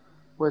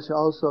 which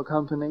also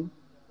accompany.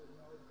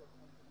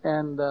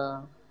 And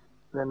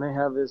then they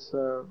have this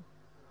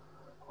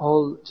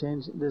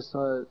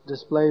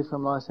display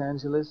from Los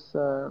Angeles,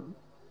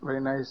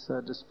 very nice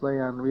display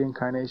on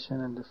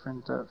reincarnation and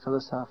different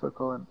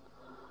philosophical and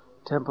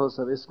temples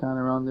of ISKCON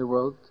around the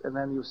world. And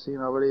then you've seen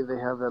already they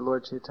have the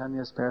Lord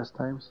Chaitanya's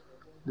pastimes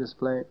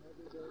display.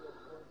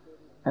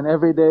 And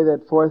every day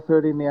at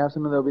 4:30 in the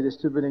afternoon they'll be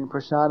distributing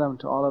prasadam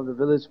to all of the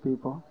village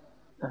people.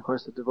 And of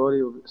course the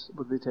devotee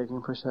will be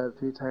taking prasad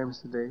 3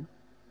 times a day.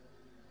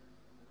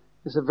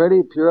 It's a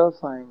very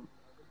purifying,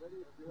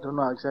 I don't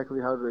know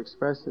exactly how to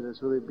express it,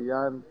 it's really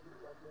beyond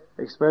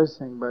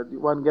expressing, but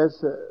one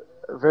gets a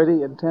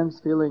very intense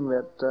feeling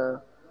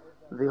that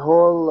the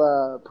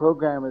whole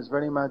program is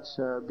very much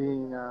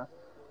being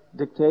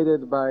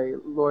dictated by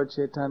Lord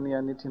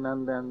Chaitanya,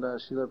 Nityananda and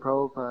Srila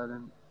Prabhupada,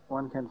 and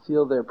one can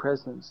feel their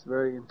presence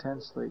very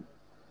intensely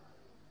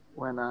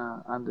when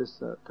on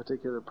this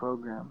particular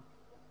program.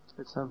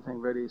 It's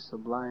something very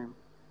sublime.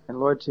 And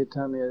Lord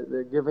Chaitanya,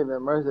 they're giving the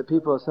mercy. The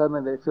people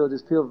suddenly they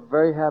just feel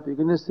very happy. You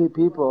can just see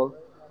people,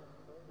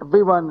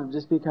 everyone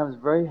just becomes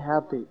very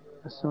happy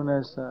as soon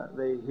as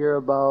they hear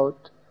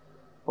about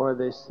or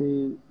they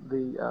see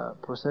the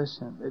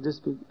procession.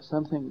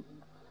 Something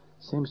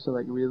seems to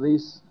like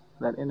release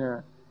that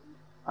inner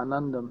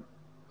anandam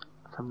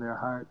from their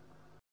heart.